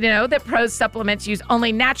be happy to know that Prose supplements use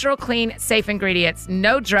only natural, clean, safe ingredients,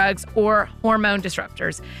 no drugs or hormone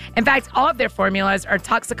disruptors. In fact, all of their formulas are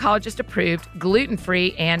toxicologist approved,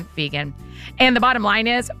 gluten-free, and vegan. And the bottom line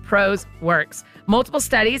is Prose works. Multiple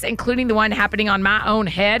studies, including the one happening on my own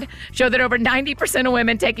head, show that over 90% of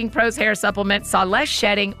women taking Prose hair supplements saw less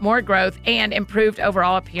shedding, more growth, and improved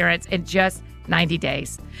overall appearance in just 90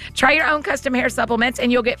 days. Try your own custom hair supplements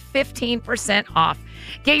and you'll get 15% off.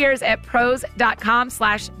 Get yours at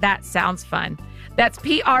prose.com/thatsoundsfun. That's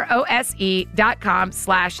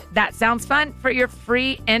prose.com/thatsoundsfun for your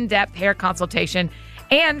free in-depth hair consultation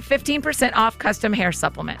and 15% off custom hair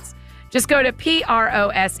supplements. Just go to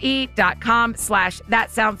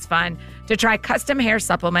prose.com/thatsoundsfun to try custom hair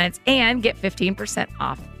supplements and get 15%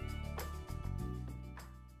 off.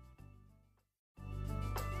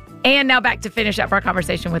 And now back to finish up our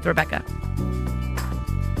conversation with Rebecca.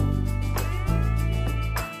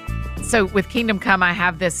 So with Kingdom Come, I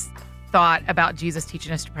have this thought about Jesus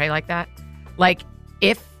teaching us to pray like that. Like,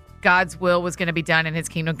 if God's will was going to be done and his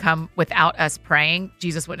kingdom come without us praying,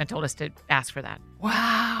 Jesus wouldn't have told us to ask for that.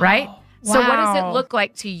 Wow. Right? Wow. So what does it look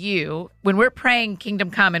like to you when we're praying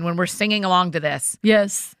Kingdom Come and when we're singing along to this?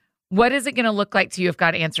 Yes. What is it going to look like to you if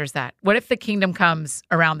God answers that? What if the kingdom comes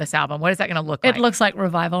around this album? What is that going to look like? It looks like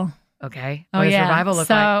revival. Okay. What does revival look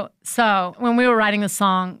like? So when we were writing the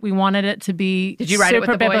song, we wanted it to be Did you write it with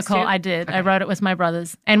the boys biblical. too? I did. Okay. I wrote it with my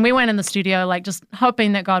brothers. And we went in the studio like just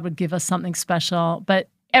hoping that God would give us something special. But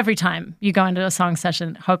every time you go into a song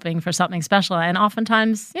session hoping for something special, and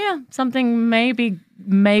oftentimes, something maybe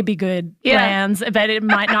good lands, but it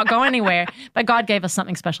might not go anywhere. But God gave us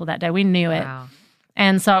something special that day. We knew it. Wow.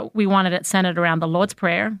 And so we wanted it centered around the Lord's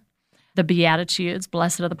Prayer, the Beatitudes,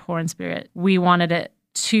 blessed are the poor in spirit. We wanted it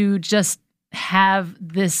to just have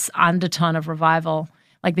this undertone of revival.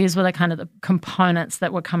 Like these were the kind of the components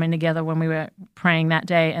that were coming together when we were praying that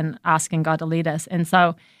day and asking God to lead us. And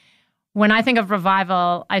so when I think of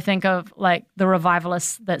revival, I think of like the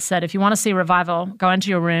revivalists that said, if you want to see revival, go into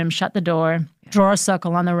your room, shut the door, draw a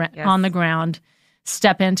circle on the ground,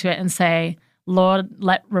 step into it and say, Lord,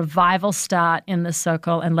 let revival start in this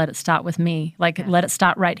circle and let it start with me. Like let it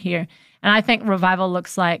start right here. And I think revival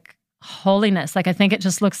looks like holiness. Like I think it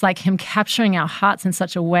just looks like him capturing our hearts in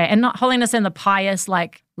such a way, and not holiness in the pious,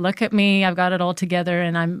 like, look at me, I've got it all together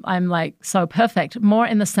and I'm like so perfect. More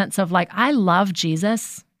in the sense of like, I love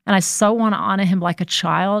Jesus. And I so want to honor him like a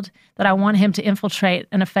child that I want him to infiltrate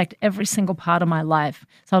and affect every single part of my life.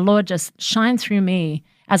 So Lord, just shine through me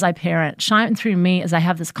as I parent, shine through me as I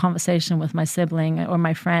have this conversation with my sibling or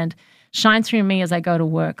my friend, shine through me as I go to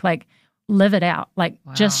work, like live it out, like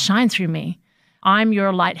just shine through me. I'm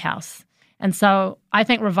your lighthouse. And so I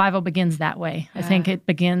think revival begins that way. I think it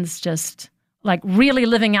begins just like really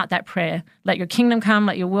living out that prayer. Let your kingdom come,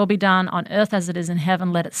 let your will be done on earth as it is in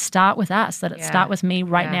heaven. Let it start with us. Let it start with me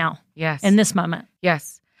right now. Yes. In this moment.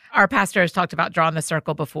 Yes. Our pastor has talked about drawing the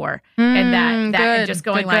circle before. And that good, and just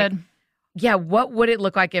going what would it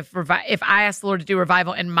look like if I asked the Lord to do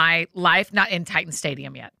revival in my life, not in Titan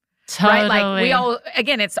Stadium yet? Totally. Right? Like we all,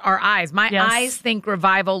 again, it's our eyes. My eyes think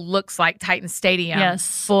revival looks like Titan Stadium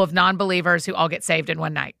full of non-believers who all get saved in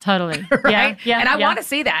one night. Totally. Right? And I want to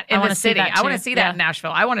see that in the city. I want to see that in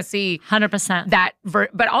Nashville. I want to see 100% that.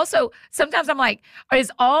 But also sometimes I'm like,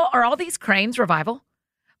 are all these cranes revival?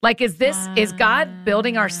 Like, is God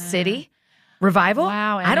building our city revival?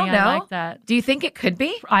 Wow. I don't know. I like that. Do you think it could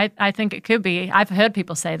be? I think it could be. I've heard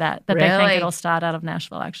people say that they think it'll start out of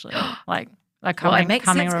Nashville, actually. It makes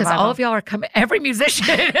sense because all of y'all are coming. Every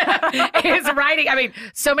musician is writing. I mean,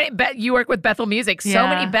 so many. You work with Bethel Music. So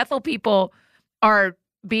many Bethel people are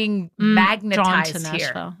being magnetized drawn to here.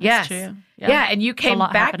 Nashville. Yes, true. Yeah, and you came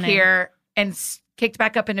back happening here and kicked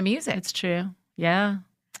back up into music. It's true. Yeah.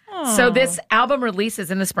 So this album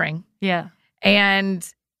releases in the spring. Yeah. And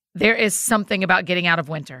there is something about getting out of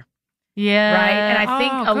winter. Yeah. Right? And I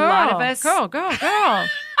think a lot of us... Girl.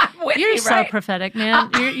 You're so prophetic,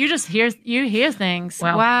 man. You just hear things.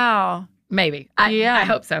 Well, wow. Maybe. I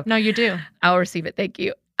hope so. No, you do. I'll receive it. Thank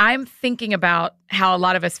you. I'm thinking about how a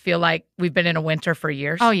lot of us feel like we've been in a winter for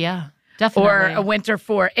years. Oh, yeah. Definitely. Or a winter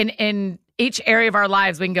in each area of our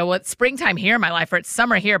lives. We can go, well, it's springtime here in my life, or it's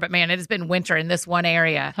summer here, but man, it has been winter in this one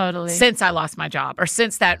area. Totally. Since I lost my job, or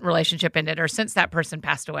since that relationship ended, or since that person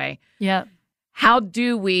passed away. Yeah. How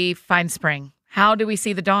do we find spring? How do we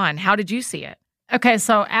see the dawn? How did you see it? Okay,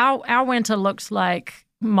 so our winter looks like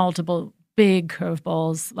multiple big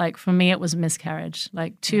curveballs. Like for me, it was miscarriage,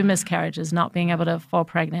 like 2 miscarriages, not being able to fall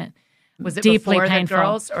pregnant. Was it deeply before painful. The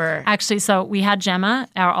girls, or actually? So we had Gemma,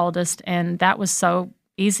 our oldest, and that was so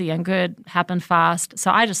easy and good, happened fast.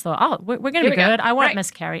 So I just thought, we're going to be good. I won't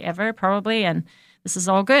miscarry ever, probably, and this is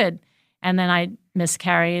all good. And then I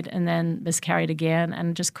miscarried and then miscarried again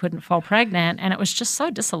and just couldn't fall pregnant. And it was just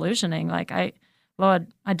so disillusioning. Like, Lord,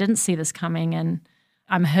 I didn't see this coming, and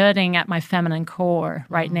I'm hurting at my feminine core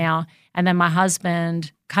right now. And then my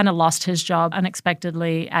husband kind of lost his job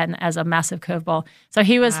unexpectedly and as a massive curveball. So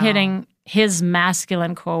he was hitting, his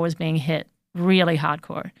masculine core was being hit really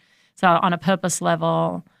hardcore. So on a purpose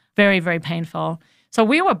level, very, very painful. So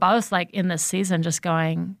we were both like in this season just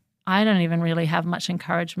going, I don't even really have much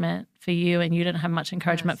encouragement for you, and you didn't have much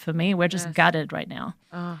encouragement for me. We're just gutted right now.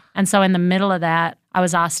 And so in the middle of that, I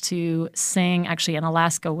was asked to sing actually in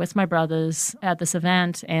Alaska with my brothers at this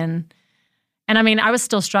event. And I mean, I was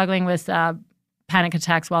still struggling with panic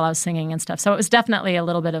attacks while I was singing and stuff. So it was definitely a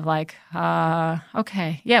little bit of like,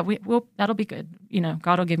 okay, yeah, we'll that'll be good. You know,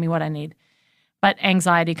 God will give me what I need. But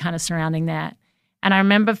anxiety kind of surrounding that. And I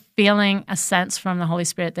remember feeling a sense from the Holy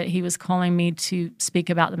Spirit that he was calling me to speak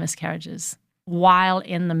about the miscarriages while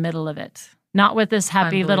in the middle of it. Not with this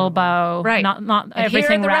happy little bow. Right. Not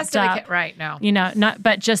everything wrapped up. Right, no. You know,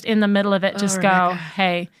 but just in the middle of it, just go,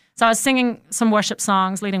 hey. So I was singing some worship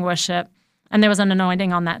songs, leading worship, and there was an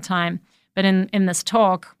anointing on that time. But in this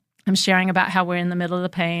talk, I'm sharing about how we're in the middle of the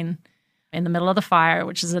pain, in the middle of the fire,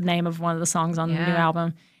 which is the name of one of the songs on the new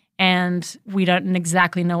album. And we don't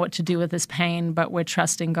exactly know what to do with this pain, but we're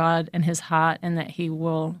trusting God and his heart and that he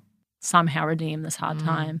will somehow redeem this hard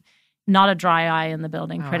time. Not a dry eye in the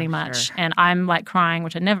building, pretty much. Sure. And I'm like crying,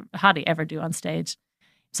 which I hardly ever do on stage.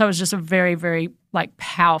 So it was just a very, very like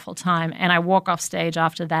powerful time. And I walk off stage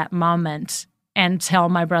after that moment and tell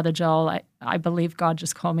my brother Joel, I believe God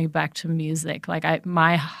just called me back to music. Like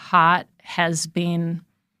my heart has been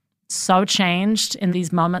so changed in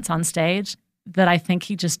these moments on stage that I think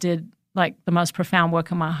he just did like the most profound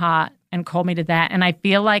work in my heart and called me to that. And I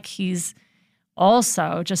feel like he's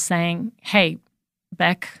also just saying, hey,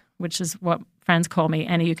 Beck, which is what friends call me.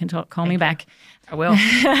 Annie, you can call me Beck. I will.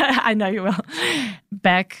 I know you will.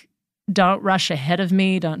 Beck, don't rush ahead of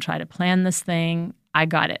me. Don't try to plan this thing. I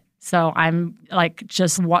got it. So I'm like,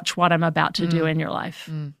 just watch what I'm about to do in your life.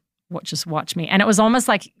 Just watch me. And it was almost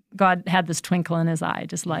like God had this twinkle in his eye,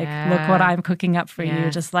 just like, look what I'm cooking up for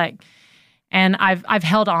you. Just like, and I've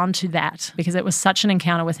held on to that because it was such an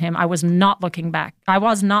encounter with him. I was not looking back. I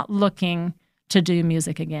was not looking to do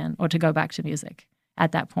music again or to go back to music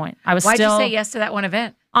at that point. Why'd you say yes to that one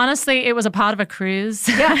event? Honestly, it was a part of a cruise.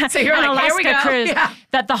 Yeah, so you're like, here we go. Cruise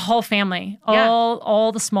that the whole family,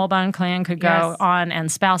 all the Smallbone clan could go on, and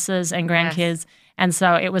spouses and grandkids. Yes. And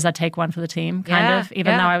so it was a take one for the team, kind of,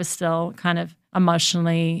 even though I was still kind of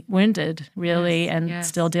emotionally wounded, really, and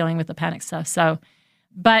still dealing with the panic stuff. So,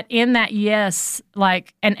 but in that,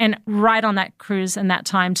 like, and right on that cruise and that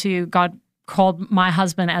time too, God called my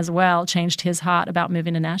husband as well, changed his heart about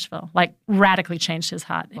moving to Nashville, like radically changed his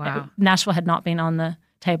heart. Wow. Nashville had not been on the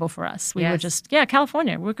table for us. We were just,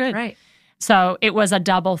 California, we're good. Right. So it was a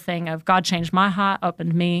double thing of God changed my heart,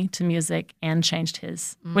 opened me to music, and changed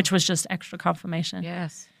his, which was just extra confirmation.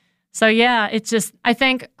 Yes. So it's just, I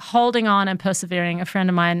think holding on and persevering. A friend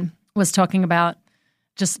of mine was talking about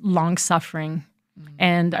just long suffering.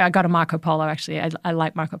 And I got a Marco Polo, actually. I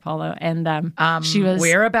like Marco Polo. And she was...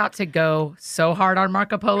 We're about to go so hard on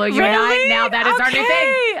Marco Polo, you and I. Now that is our new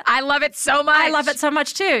thing. I love it so much. I love it so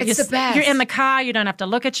much, too. It's the best. You're in the car. You don't have to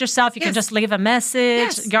look at yourself. You can just leave a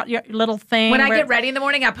message, your little thing. When I get ready in the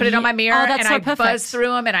morning, I put it on my mirror and I perfect. Buzz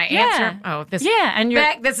through them and I answer. Oh, this. Yeah. And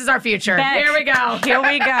Beck, this is our future. Beck, here we go. Here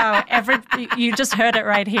we go. You just heard it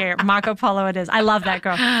right here. Marco Polo it is. I love that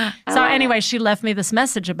girl. So anyway, she left me this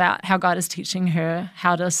message about how God is teaching her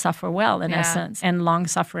how to suffer well, in essence, and long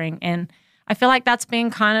suffering. And I feel like that's been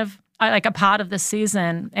kind of like a part of this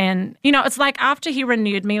season. And, it's like after he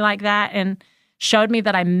renewed me like that and showed me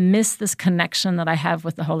that I miss this connection that I have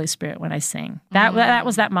with the Holy Spirit when I sing. That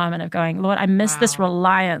was that moment of going, Lord, I miss this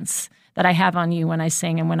reliance that I have on you when I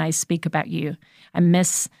sing and when I speak about you. I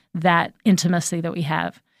miss that intimacy that we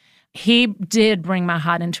have. He did bring my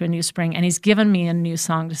heart into a new spring, and he's given me a new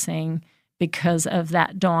song to sing because of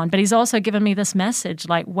that dawn. But he's also given me this message,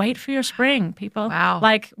 like, wait for your spring, people. Wow.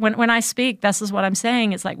 Like, when I speak, this is what I'm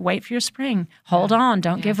saying. It's like, wait for your spring. Hold on.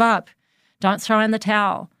 Don't give up. Don't throw in the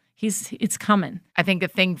towel. It's coming. I think the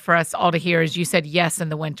thing for us all to hear is you said yes in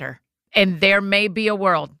the winter. And there may be a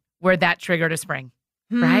world where that triggered a spring,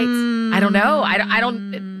 right? I don't know. I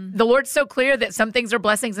don't, the Lord's so clear that some things are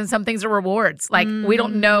blessings and some things are rewards. Like, we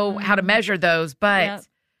don't know how to measure those, but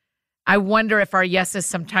I wonder if our yeses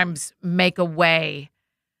sometimes make a way.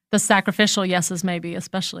 The sacrificial yeses, maybe,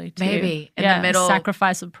 especially, too. Maybe. In the middle.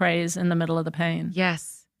 Sacrifice of praise in the middle of the pain.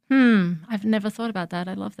 Yes. I've never thought about that.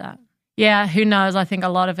 I love that. Yeah, who knows? I think a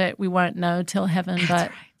lot of it we won't know till heaven, but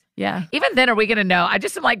right. Yeah. Even then, are we going to know? I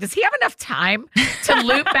just am like, does he have enough time to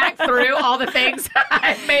loop back through all the things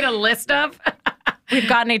I've made a list of? We've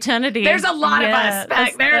got an eternity. There's a lot of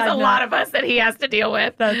us. There's a lot of us that he has to deal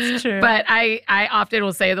with. That's true. But I often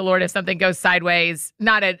will say to the Lord, if something goes sideways,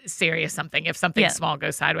 not a serious something, if something small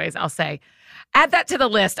goes sideways, I'll say, add that to the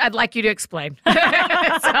list. I'd like you to explain. So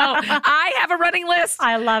I have a running list.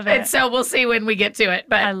 I love it. And so we'll see when we get to it.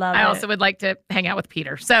 But I also would like to hang out with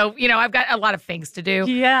Peter. So, I've got a lot of things to do.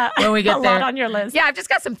 Yeah. When we get there. A lot on your list. Yeah, I've just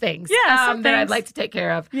got some things that I'd like to take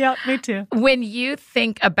care of. Yeah, me too. When you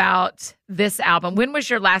think about this album, when was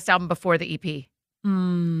your last album before the EP?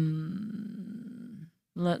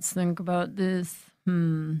 Let's think about this. I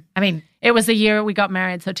mean, it was the year we got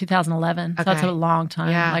married, so 2011. Okay. So that's a long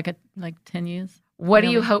time, Yeah. like 10 years. What do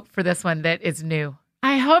you hope for this one that is new?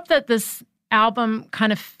 I hope that this album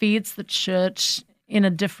kind of feeds the church in a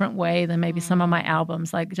different way than maybe some of my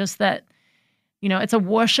albums. Like just that, it's a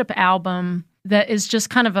worship album that is just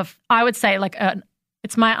kind of I would say like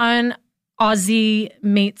it's my own Aussie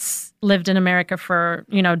meets lived in America for,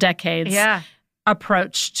 decades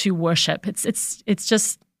approach to worship. It's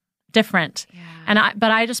just different. Yeah.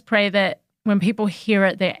 But I just pray that when people hear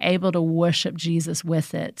it, they're able to worship Jesus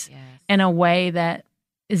with it in a way that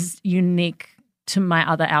is unique to my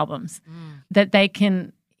other albums. That they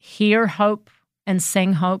can hear hope and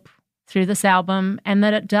sing hope through this album, and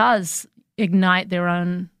that it does ignite their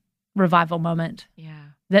own revival moment. Yeah.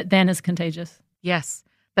 That then is contagious. Yes.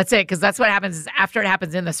 That's it. Because that's what happens is after it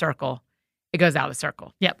happens in the circle, it goes out of the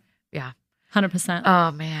circle. Yep. Yeah. 100%.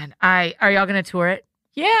 Oh, man. Are y'all going to tour it?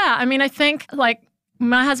 Yeah. I mean, I think like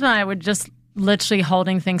my husband and I were just literally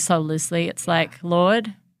holding things so loosely. It's like,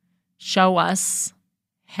 Lord, show us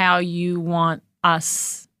how you want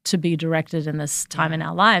us to be directed in this time in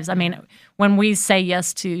our lives. I mean, when we say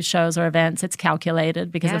yes to shows or events, it's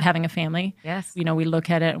calculated because of having a family. Yes. You know, we look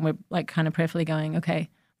at it and we're like kind of prayerfully going, okay,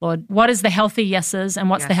 Lord, what is the healthy yeses and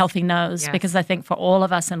what's the healthy no's? Yes. Because I think for all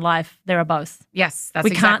of us in life, there are both. Yes, that's we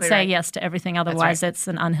exactly can't say right. yes to everything. Otherwise, it's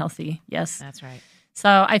an unhealthy yes. That's right.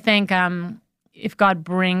 So I think if God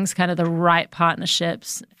brings kind of the right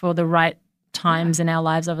partnerships for the right times in our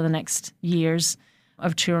lives over the next years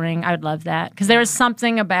of touring, I would love that. Because there is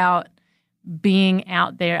something about being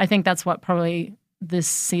out there. I think that's what probably this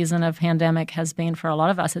season of pandemic has been for a lot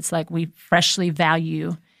of us. It's like we freshly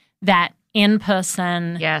value that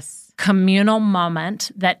in-person communal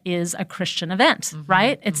moment that is a Christian event,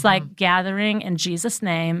 right? It's like gathering in Jesus'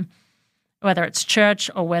 name, whether it's church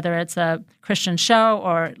or whether it's a Christian show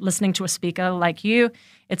or listening to a speaker like you.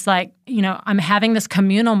 It's like, you know, I'm having this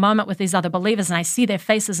communal moment with these other believers and I see their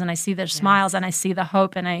faces and I see their smiles and I see the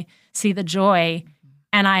hope and I see the joy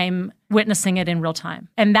and I'm witnessing it in real time.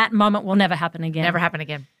 And that moment will never happen again. Never happen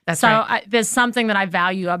again. That's so right. there's something that I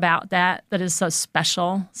value about that is so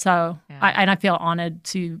special. So I feel honored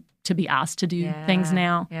to be asked to do things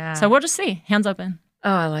now. Yeah. So we'll just see. Hands open. Oh,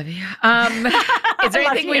 I love you. Is there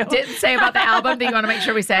anything we didn't say about the album that you want to make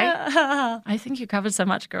sure we say? I think you covered so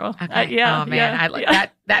much, girl. Okay. Oh, man.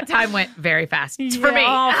 That time went very fast for me. For me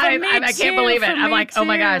I can't believe it. For I'm me like, oh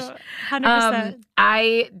my gosh.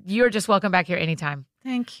 100%. You're just welcome back here anytime.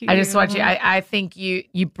 Thank you. I just want you. I think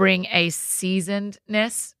you bring a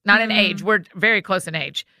seasonedness, not an age. We're very close in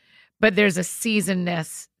age, but there's a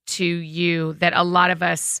seasonedness to you that a lot of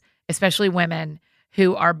us, especially women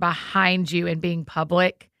who are behind you and being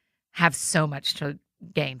public, have so much to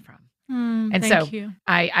gain from. And thank so you.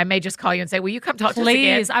 I may just call you and say, will you come talk to us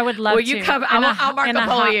Please, again? I would love to. Will you come? I'll Marco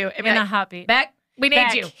Polo you. In a heartbeat. Beck, we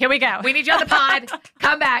need you. Here we go. We need you on the pod.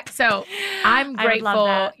 Come back. So I'm I would love grateful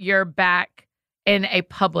that. you're back in a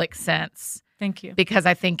public sense. Thank you. Because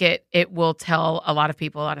I think it will tell a lot of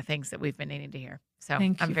people a lot of things that we've been needing to hear. So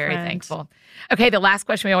Thank I'm you, very friend. thankful. Okay, the last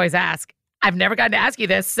question we always ask. I've never gotten to ask you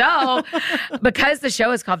this. So because the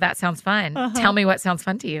show is called That Sounds Fun, tell me what sounds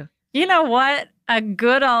fun to you. You know what? A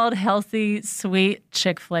good old healthy, sweet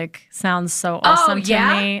chick flick sounds so awesome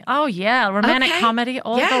to me. Oh, yeah. Romantic comedy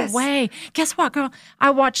all the way. Guess what, girl? I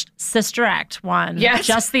watched Sister Act 1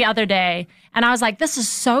 just the other day, and I was like, this is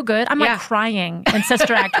so good. I'm like crying in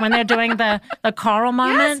Sister Act when they're doing the choral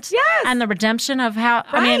moment and the redemption of how,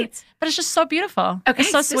 I mean, but it's just so beautiful. Okay,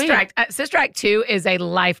 it's so Sister sweet. Act. Sister Act 2 is a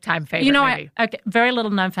lifetime favorite You know, movie. very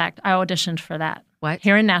little known fact, I auditioned for that. What?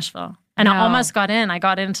 Here in Nashville. And I almost got in. I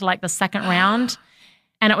got into like the second round.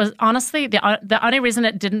 And it was honestly, the only reason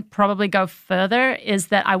it didn't probably go further is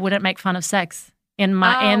that I wouldn't make fun of sex.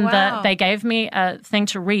 They gave me a thing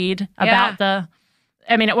to read about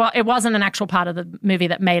it wasn't an actual part of the movie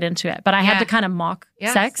that made into it, but I had to kind of mock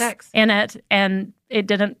sex in it, and it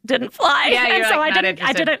didn't fly. Yeah, and you're so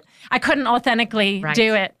like, I couldn't authentically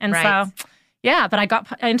do it. And so, but I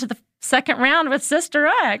got into the second round with Sister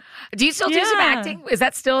Act. Do you still do some acting? Is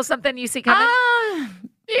that still something you see coming?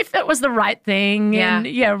 If it was the right thing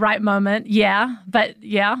and right moment, but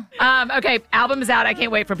okay, album is out. I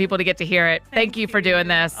can't wait for people to get to hear it. Thank you for doing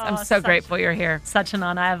this. I'm so grateful you're here. Such an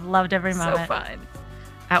honor. I've loved every moment. So fun.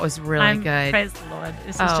 That was really good. Praise the Lord.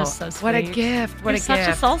 This is just so sweet. What a gift. You're such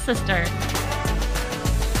a soul sister.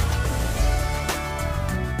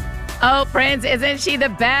 Oh, friends, isn't she the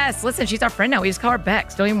best? Listen, she's our friend now. We just call her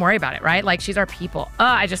Bex. Don't even worry about it, right? Like, she's our people. Oh,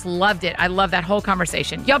 I just loved it. I love that whole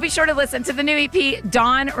conversation. Y'all be sure to listen to the new EP,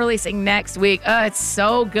 Dawn, releasing next week. Oh, it's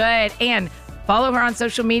so good. And follow her on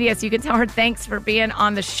social media so you can tell her thanks for being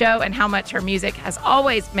on the show and how much her music has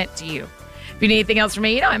always meant to you. If you need anything else from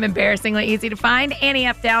me, you know I'm embarrassingly easy to find. Annie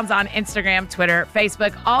F. Downs on Instagram, Twitter,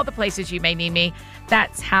 Facebook, all the places you may need me.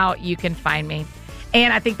 That's how you can find me.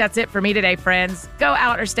 And I think that's it for me today, friends. Go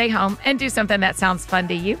out or stay home and do something that sounds fun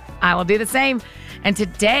to you. I will do the same. And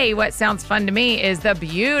today, what sounds fun to me is the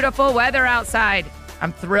beautiful weather outside.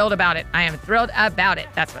 I'm thrilled about it. I am thrilled about it.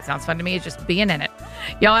 That's what sounds fun to me, is just being in it.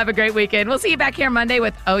 Y'all have a great weekend. We'll see you back here Monday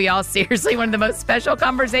with, oh, y'all, seriously, one of the most special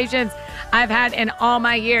conversations I've had in all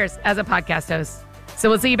my years as a podcast host. So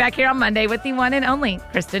we'll see you back here on Monday with the one and only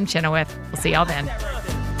Kristen Chenoweth. We'll see y'all then.